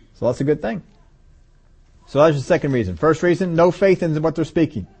 So that's a good thing. So that's the second reason. First reason, no faith in what they're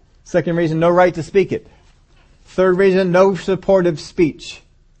speaking. Second reason, no right to speak it. Third reason, no supportive speech.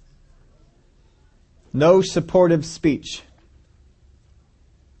 No supportive speech.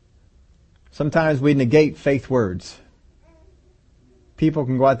 Sometimes we negate faith words. People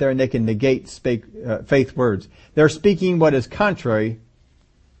can go out there and they can negate faith words. They're speaking what is contrary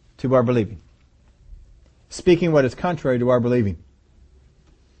to our believing. Speaking what is contrary to our believing.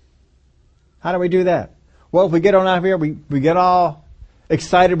 How do we do that? Well, if we get on out here, we get all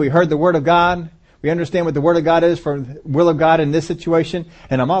excited. We heard the Word of God. We understand what the Word of God is for the will of God in this situation.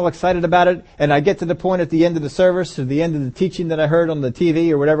 And I'm all excited about it. And I get to the point at the end of the service, or the end of the teaching that I heard on the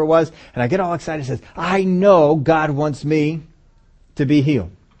TV or whatever it was. And I get all excited and says, I know God wants me to be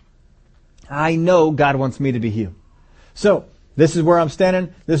healed. I know God wants me to be healed. So, this is where I'm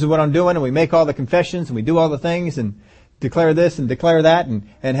standing. This is what I'm doing. And we make all the confessions and we do all the things and declare this and declare that and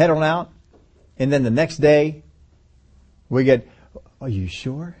head on out. And then the next day, we get, are you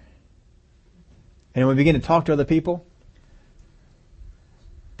sure? And we begin to talk to other people.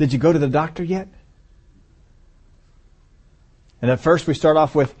 Did you go to the doctor yet? And at first we start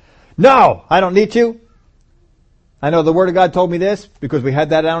off with, no, I don't need to. I know the Word of God told me this because we had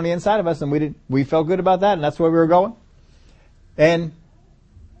that on the inside of us and we felt good about that and that's where we were going. And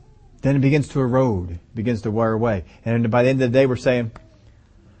then it begins to erode, begins to wear away. And by the end of the day we're saying,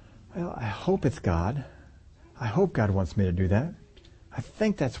 well, I hope it's God. I hope God wants me to do that. I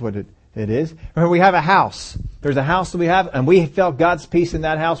think that's what it is. Remember, we have a house. There's a house that we have, and we felt God's peace in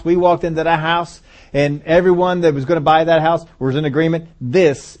that house. We walked into that house, and everyone that was going to buy that house was in agreement.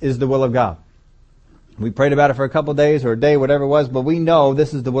 This is the will of God. We prayed about it for a couple of days or a day, whatever it was, but we know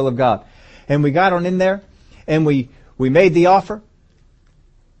this is the will of God. And we got on in there, and we made the offer,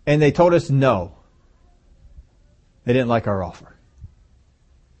 and they told us no. They didn't like our offer.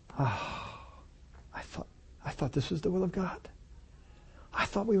 Oh, I thought this was the will of God. I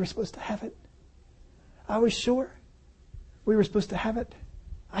thought we were supposed to have it. I was sure we were supposed to have it.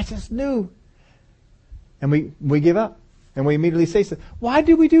 I just knew. And we give up. And we immediately say, why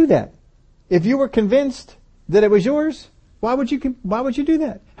do we do that? If you were convinced that it was yours, why would you do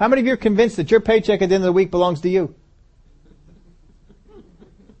that? How many of you are convinced that your paycheck at the end of the week belongs to you?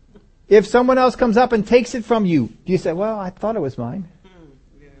 If someone else comes up and takes it from you, do you say, well, I thought it was mine?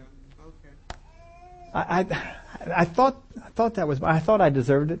 Yeah, okay. I thought that was. I thought I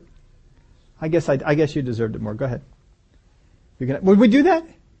deserved it. I guess you deserved it more. Go ahead. Would we do that?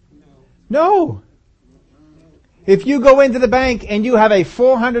 No. If you go into the bank and you have a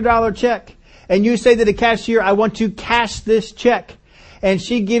 $400 check and you say to the cashier, I want to cash this check, and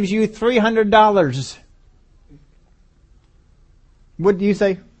she gives you $300, what do you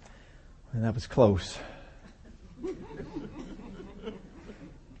say? Well, that was close.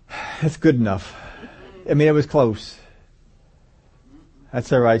 That's good enough. I mean, it was close.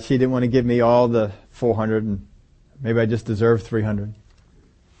 That's all right. She didn't want to give me all the 400, and maybe I just deserved 300.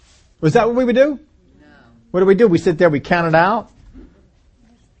 Was that what we would do? No. What do? We sit there, we count it out.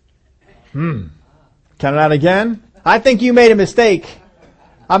 Count it out again. I think you made a mistake.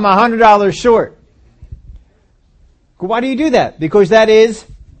 I'm $100 short. Why do you do that? Because that's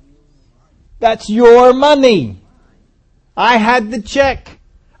your money. I had the check.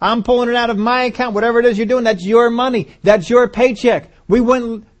 I'm pulling it out of my account. Whatever it is you're doing, that's your money. That's your paycheck. We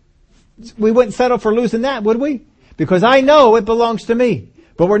wouldn't settle for losing that, would we? Because I know it belongs to me.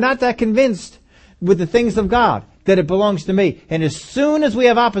 But we're not that convinced with the things of God that it belongs to me. And as soon as we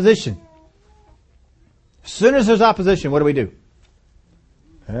have opposition, as soon as there's opposition, what do?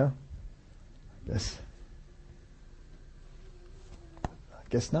 Well, I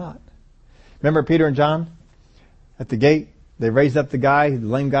guess not. Remember Peter and John at the gate? They raised up the guy, the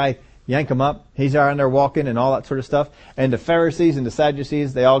lame guy, yank him up. He's out there walking and all that sort of stuff. And the Pharisees and the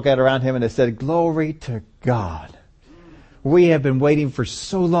Sadducees, they all got around him and they said, glory to God. We have been waiting for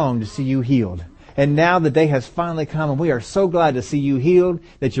so long to see you healed. And now the day has finally come and we are so glad to see you healed,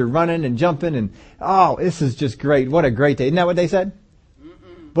 that you're running and jumping and, oh, this is just great. What a great day. Isn't that what they said?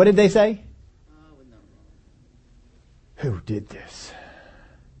 What did they say? Who did this?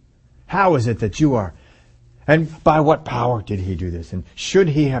 How is it that you are? And by what power did he do this? And should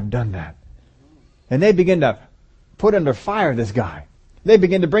he have done that? And they begin to put under fire this guy. They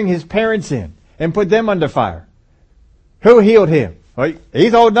begin to bring his parents in and put them under fire. Who healed him? Well,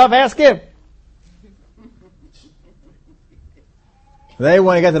 he's old enough, ask him. They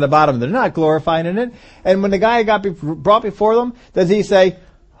want to get to the bottom. They're not glorifying in it. And when the guy got brought before them, does he say,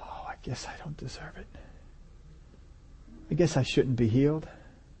 oh, I guess I don't deserve it. I guess I shouldn't be healed.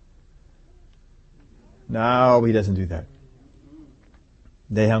 No, he doesn't do that.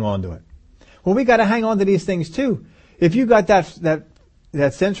 They hung on to it. Well, we got to hang on to these things too. If you got that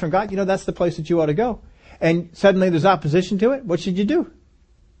sense from God, that's the place that you ought to go. And suddenly there's opposition to it. What should you do?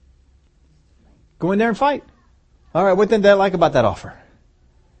 Go in there and fight. All right, what did they like about that offer?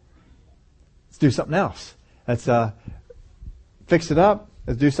 Let's do something else. Let's fix it up.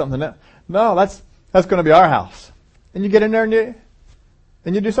 Let's do something else. No, that's going to be our house. And you get in there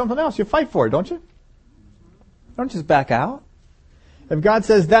and you do something else. You fight for it, don't you? Don't just back out. If God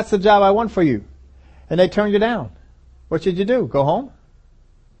says, that's the job I want for you, and they turn you down, what should you do? Go home?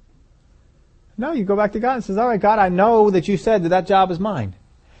 No, you go back to God and says, all right, God, I know that you said that job is mine,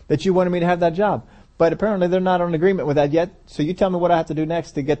 that you wanted me to have that job. But apparently they're not in agreement with that yet, so you tell me what I have to do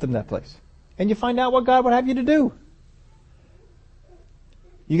next to get them that place. And you find out what God would have you to do.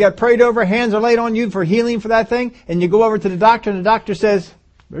 You got prayed over, hands are laid on you for healing for that thing, and you go over to the doctor and the doctor says,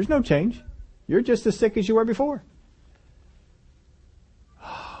 there's no change. You're just as sick as you were before.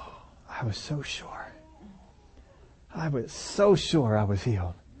 Oh, I was so sure. I was so sure I was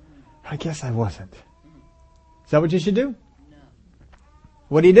healed. I guess I wasn't. Is that what you should do? No.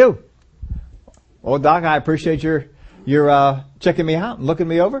 What do you do? Well, Doc, I appreciate your checking me out and looking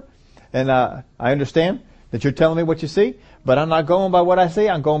me over. And I understand that you're telling me what you see, but I'm not going by what I see.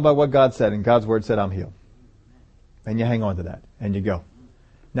 I'm going by what God said. And God's word said I'm healed. And you hang on to that and you go.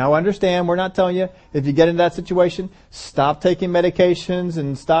 Now understand, we're not telling you, if you get in that situation, stop taking medications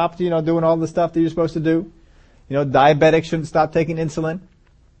and stop, doing all the stuff that you're supposed to do. Diabetics shouldn't stop taking insulin.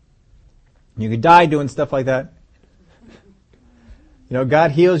 You could die doing stuff like that.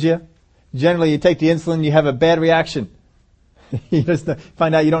 God heals you. Generally, you take the insulin, you have a bad reaction. You just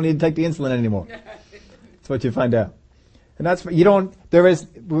find out you don't need to take the insulin anymore. That's what you find out. And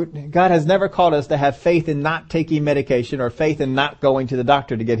God has never called us to have faith in not taking medication or faith in not going to the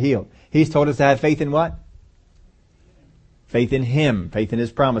doctor to get healed. He's told us to have faith in what? Faith in Him, faith in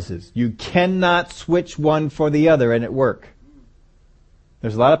His promises. You cannot switch one for the other and it work.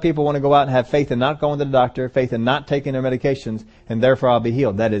 There's a lot of people who want to go out and have faith in not going to the doctor, faith in not taking their medications, and therefore I'll be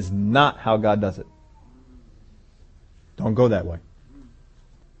healed. That is not how God does it. Don't go that way.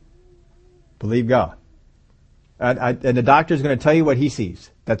 Believe God. And the doctor is going to tell you what he sees.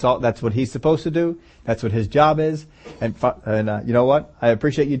 That's all. That's what he's supposed to do. That's what his job is. And you know what? I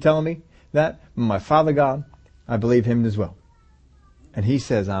appreciate you telling me that. My Father God, I believe Him as well. And He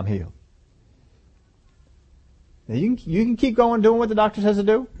says I'm healed. Now you can keep going doing what the doctor says to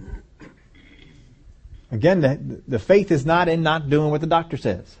do. Again, the faith is not in not doing what the doctor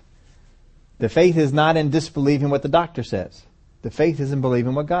says. The faith is not in disbelieving what the doctor says. The faith is in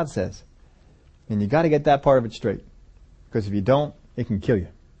believing what God says. And you got to get that part of it straight. Because if you don't, it can kill you.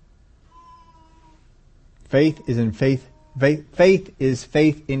 Faith is in faith. Faith is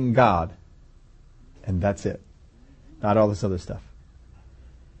faith in God. And that's it. Not all this other stuff.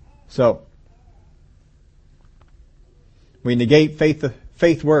 So, we negate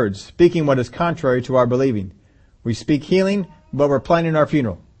faith words, speaking what is contrary to our believing. We speak healing, but we're planning our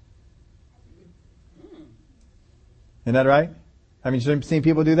funeral. Isn't that right? Have you seen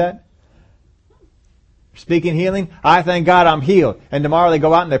people do that? Speaking healing, I thank God I'm healed. And tomorrow they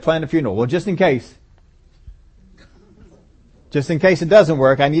go out and they plan a funeral. Well, just in case. Just in case it doesn't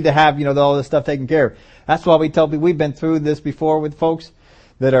work, I need to have, all this stuff taken care of. That's why we tell people, we've been through this before with folks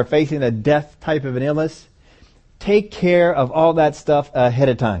that are facing a death type of an illness. Take care of all that stuff ahead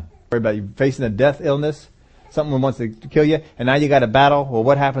of time. Worry about you facing a death illness, something wants to kill you, and now you got a battle. Well,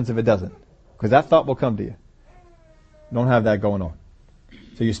 what happens if it doesn't? Because that thought will come to you. Don't have that going on.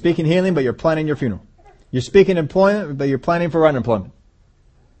 So you're speaking healing, but you're planning your funeral. You're speaking employment, but you're planning for unemployment.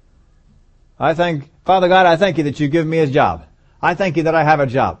 Father God, I thank you that you give me a job. I thank you that I have a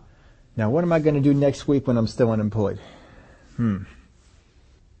job. Now, what am I going to do next week when I'm still unemployed?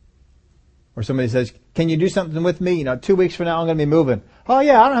 Or somebody says, can you do something with me? 2 weeks from now I'm going to be moving. Oh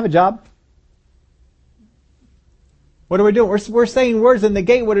yeah, I don't have a job. What are we doing? We're saying words that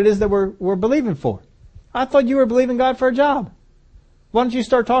negate what it is that we're believing for. I thought you were believing God for a job. Why don't you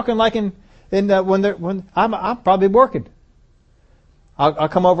start talking like when I'm probably working. I'll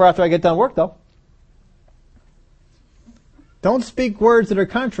come over after I get done work though. Don't speak words that are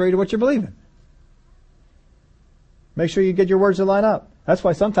contrary to what you're believing. Make sure you get your words to line up. That's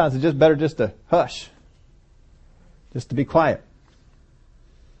why sometimes it's just better just to hush. Just to be quiet.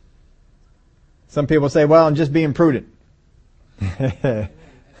 Some people say, well, I'm just being prudent.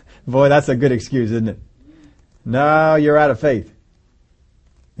 Boy, that's a good excuse, isn't it? No, you're out of faith.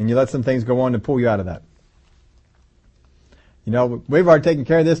 And you let some things go on to pull you out of that. We've already taken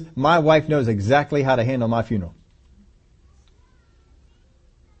care of this. My wife knows exactly how to handle my funeral.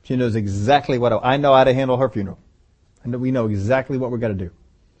 She knows exactly I know how to handle her funeral. And we know exactly what we're going to do.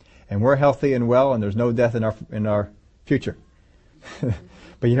 And we're healthy and well, and there's no death in our future.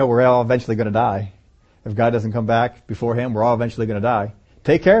 But we're all eventually going to die. If God doesn't come back beforehand, we're all eventually going to die.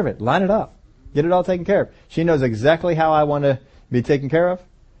 Take care of it. Line it up. Get it all taken care of. She knows exactly how I want to be taken care of.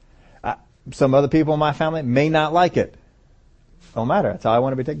 Some other people in my family may not like it. Don't matter. That's how I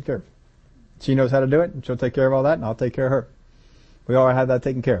want to be taken care of. She knows how to do it, and she'll take care of all that, and I'll take care of her. We all have that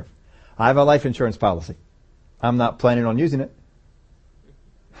taken care of. I have a life insurance policy. I'm not planning on using it.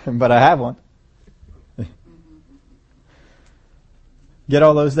 But I have one. Get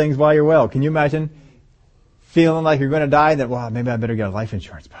all those things while you're well. Can you imagine feeling like you're going to die and that, well, maybe I better get a life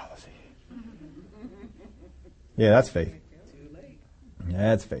insurance policy? Yeah, that's faith.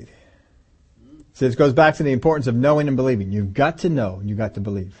 That's faith. So this goes back to the importance of knowing and believing. You've got to know and you've got to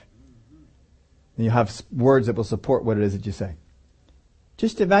believe. And you have words that will support what it is that you say.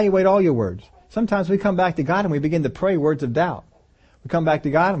 Just evaluate all your words. Sometimes we come back to God and we begin to pray words of doubt. We come back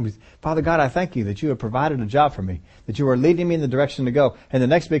to God and Father God, I thank you that you have provided a job for me, that you are leading me in the direction to go. And the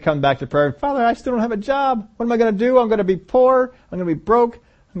next week come back to prayer, Father, I still don't have a job. What am I going to do? I'm going to be poor. I'm going to be broke.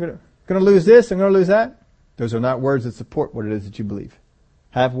 I'm going to lose this. I'm going to lose that. Those are not words that support what it is that you believe.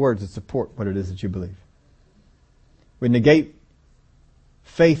 Have words that support what it is that you believe. We negate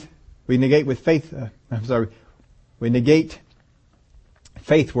faith. We negate faith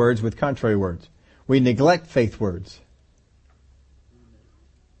words with contrary words. We neglect faith words.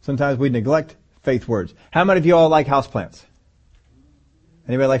 Sometimes we neglect faith words. How many of you all like houseplants?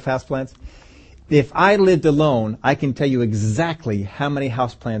 Anybody like houseplants? If I lived alone, I can tell you exactly how many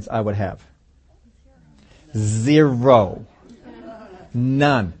houseplants I would have. 0.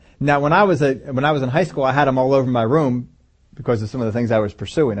 None. Now, when I was in high school, I had them all over my room because of some of the things I was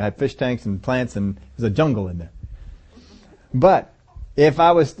pursuing. I had fish tanks and plants, and there's a jungle in there. But if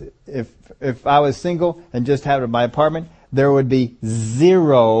I was single and just had my apartment, there would be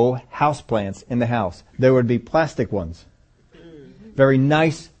 0 houseplants in the house. There would be plastic ones. Very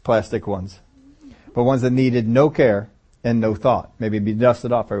nice plastic ones. But ones that needed no care and no thought. Maybe be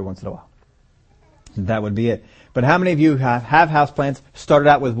dusted off every once in a while. And that would be it. But how many of you have houseplants, started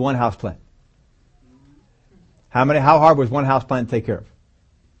out with one houseplant? How hard was one houseplant to take care of?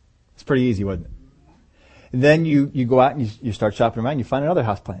 It's pretty easy, wasn't it? And then you go out and you start shopping around and you find another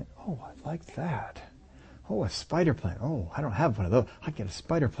houseplant. Oh, I like that. Oh, a spider plant. Oh, I don't have one of those. I'll get a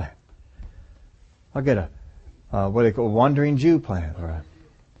spider plant. I'll get a wandering Jew plant. Or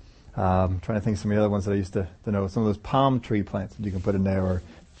I'm trying to think of some of the other ones that I used to know. Some of those palm tree plants that you can put in there, or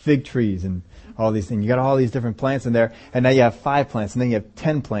fig trees and all these things. You got all these different plants in there, and now you have 5 plants, and then you have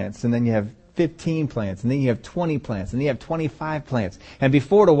 10 plants, and then you have 15 plants, and then you have 20 plants, and then you have 25 plants. And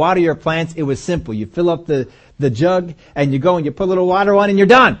before, to water your plants, it was simple. You fill up the jug, and you go and you put a little water on, and you're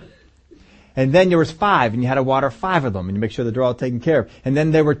done. And then there was 5, and you had to water 5 of them, and you make sure that they're all taken care of. And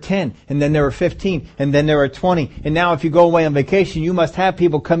then there were 10, and then there were 15, and then there were 20. And now if you go away on vacation, you must have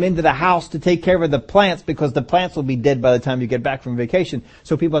people come into the house to take care of the plants, because the plants will be dead by the time you get back from vacation.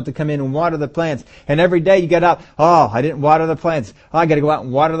 So people have to come in and water the plants. And every day you get up, oh, I didn't water the plants. Oh, I got to go out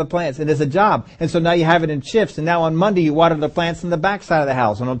and water the plants. And it's a job. And so now you have it in shifts. And now on Monday you water the plants in the back side of the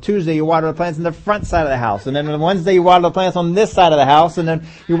house. And on Tuesday you water the plants in the front side of the house. And then on Wednesday you water the plants on this side of the house. And then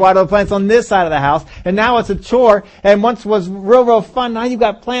you water the plants on this side of the house. And now it's a chore, and once was real fun, now you've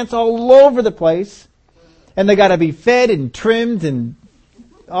got plants all over the place, and they got to be fed and trimmed and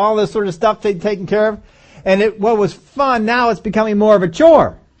all this sort of stuff taken care of. And what was fun, now it's becoming more of a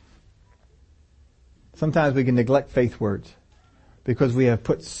chore. Sometimes we can neglect faith words because we have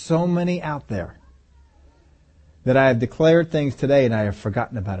put so many out there that I have declared things today and I have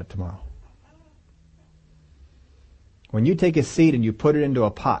forgotten about it tomorrow. When you take a seed and you put it into a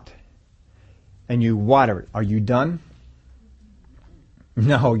pot, and you water it, are you done?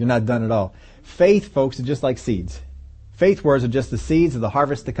 No, you're not done at all. Faith, folks, is just like seeds. Faith words are just the seeds of the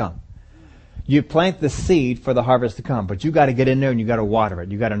harvest to come. You plant the seed for the harvest to come, but you got to get in there and you got to water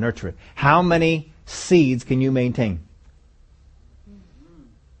it. You got to nurture it. How many seeds can you maintain?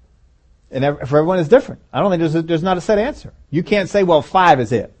 And for everyone it's different. I don't think there's not a set answer. You can't say, well, 5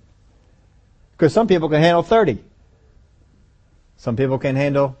 is it. Because some people can handle 30. Some people can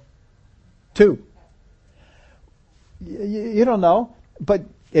handle 2. You don't know. But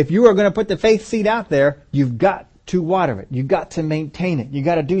if you are going to put the faith seed out there, you've got to water it. You've got to maintain it. You've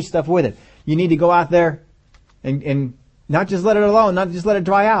got to do stuff with it. You need to go out there and not just let it alone, not just let it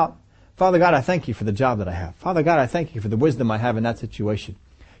dry out. Father God, I thank you for the job that I have. Father God, I thank you for the wisdom I have in that situation.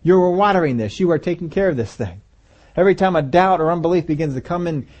 You are watering this. You are taking care of this thing. Every time a doubt or unbelief begins to come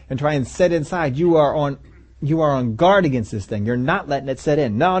in and try and set inside, you are on guard against this thing. You're not letting it set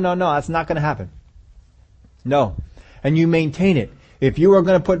in. No, that's not going to happen. No. And you maintain it. If you are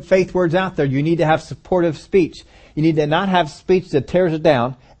going to put faith words out there, you need to have supportive speech. You need to not have speech that tears it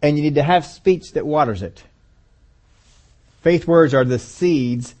down, and you need to have speech that waters it. Faith words are the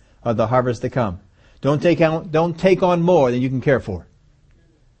seeds of the harvest to come. Don't take on more than you can care for.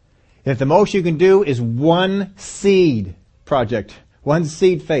 If the most you can do is one seed project, one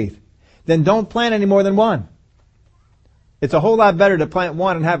seed faith, then don't plant any more than one. It's a whole lot better to plant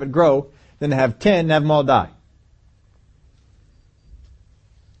one and have it grow than to have 10 and have them all die.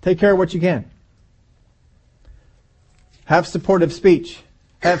 Take care of what you can. Have supportive speech.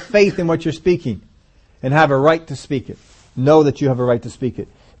 Have faith in what you're speaking. And have a right to speak it. Know that you have a right to speak it.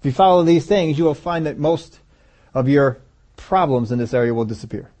 If you follow these things, you will find that most of your problems in this area will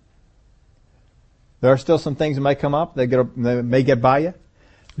disappear. There are still some things that might come up that may get by you.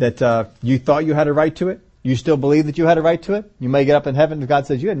 That you thought you had a right to it. You still believe that you had a right to it. You may get up in heaven and God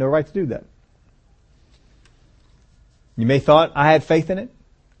says you had no right to do that. You may thought I had faith in it.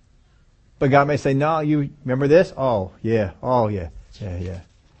 But God may say, no, you remember this? Oh, yeah.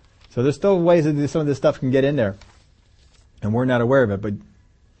 So there's still ways that some of this stuff can get in there. And we're not aware of it, but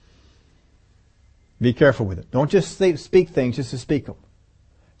be careful with it. Don't just speak things just to speak them.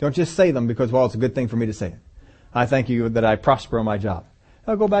 Don't just say them because, well, it's a good thing for me to say it. I thank you that I prosper on my job.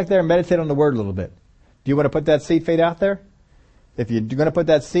 I'll go back there and meditate on the Word a little bit. Do you want to put that seed faith out there? If you're going to put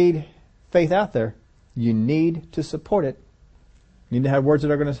that seed faith out there, you need to support it. You need to have words that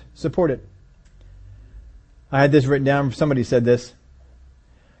are going to support it. I had this written down. Somebody said this.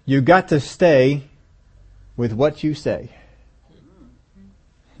 You got to stay with what you say.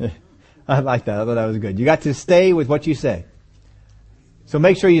 I like that. I thought that was good. You got to stay with what you say. So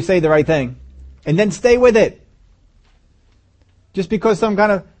make sure you say the right thing. And then stay with it. Just because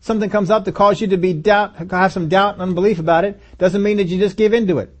something comes up to cause you to have some doubt and unbelief about it, doesn't mean that you just give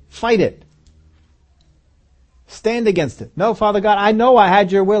into it. Fight it. Stand against it. No, Father God, I know I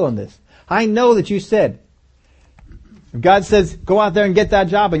had your will in this. I know that you said. If God says, go out there and get that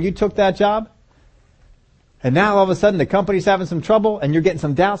job, and you took that job, and now all of a sudden the company's having some trouble, and you're getting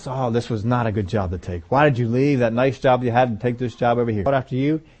some doubts, oh, this was not a good job to take. Why did you leave that nice job you had and take this job over here? I fought after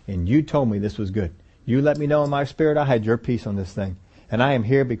you, and you told me this was good. You let me know in my spirit I had your peace on this thing. And I am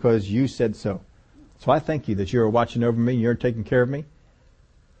here because you said so. So I thank you that you're watching over me, you're taking care of me,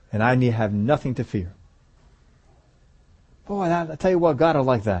 and I need have nothing to fear. Boy, I tell you what, God will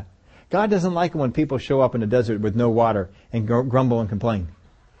like that. God doesn't like it when people show up in the desert with no water and grumble and complain.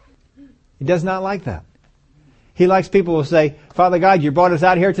 He does not like that. He likes people who say, Father God, you brought us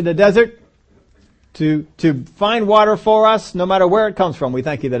out here to the desert to find water for us, no matter where it comes from. We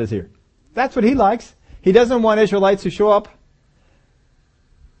thank you that it's here. That's what He likes. He doesn't want Israelites who show up.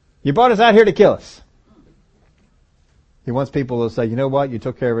 You brought us out here to kill us. He wants people to say, you know what? You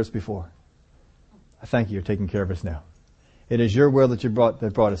took care of us before. I thank you. You're taking care of us now. It is your will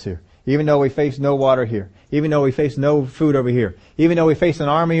that brought us here. Even though we face no water here. Even though we face no food over here. Even though we face an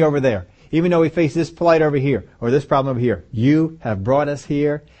army over there. Even though we face this plight over here or this problem over here. You have brought us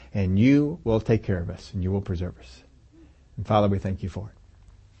here and you will take care of us and you will preserve us. And Father, we thank you for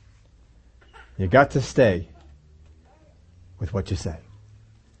it. You got to stay with what you say.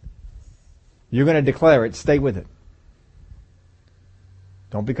 You're going to declare it. Stay with it.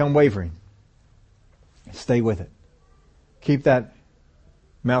 Don't become wavering. Stay with it. Keep that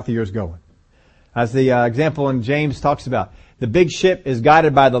mouth of yours going. As the example in James talks about, the big ship is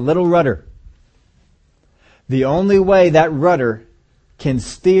guided by the little rudder. The only way that rudder can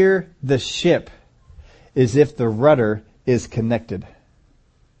steer the ship is if the rudder is connected.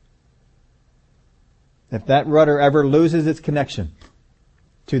 If that rudder ever loses its connection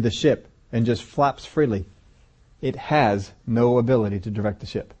to the ship and just flaps freely, it has no ability to direct the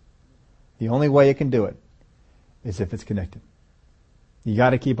ship. The only way it can do it is if it's connected. You got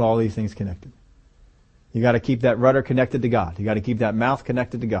to keep all these things connected. You got to keep that rudder connected to God. You got to keep that mouth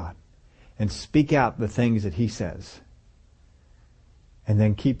connected to God. And speak out the things that He says. And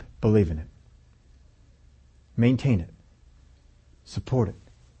then keep believing it. Maintain it. Support it.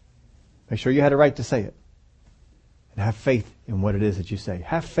 Make sure you had a right to say it. And have faith in what it is that you say.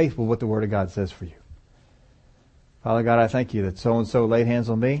 Have faith with what the Word of God says for you. Father God, I thank you that so-and-so laid hands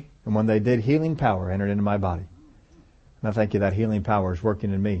on me, and when they did, healing power entered into my body. And I thank you that healing power is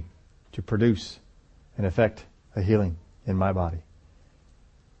working in me to produce and effect a healing in my body.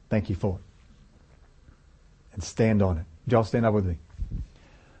 Thank you for it. And stand on it. Y'all stand up with me.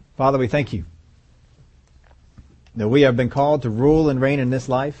 Father, we thank you that we have been called to rule and reign in this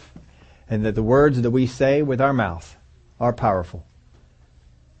life, and that the words that we say with our mouth are powerful.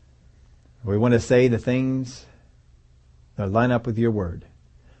 We want to say the things that line up with your word.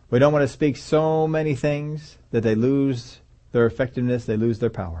 We don't want to speak so many things that they lose their effectiveness, they lose their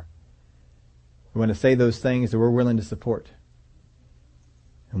power. We want to say those things that we're willing to support.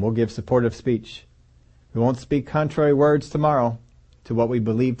 And we'll give supportive speech. We won't speak contrary words tomorrow to what we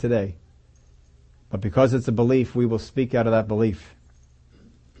believe today. But because it's a belief, we will speak out of that belief.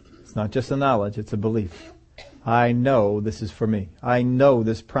 It's not just a knowledge, it's a belief. I know this is for me. I know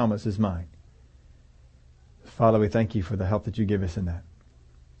this promise is mine. Father, we thank you for the help that you give us in that.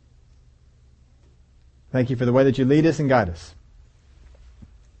 Thank you for the way that you lead us and guide us.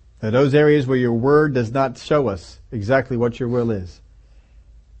 That those areas where your word does not show us exactly what your will is,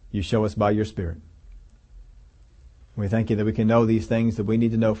 you show us by your Spirit. We thank you that we can know these things that we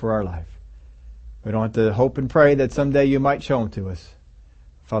need to know for our life. We don't have to hope and pray that someday you might show them to us.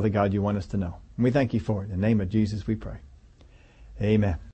 Father God, you want us to know. And we thank you for it. In the name of Jesus we pray. Amen.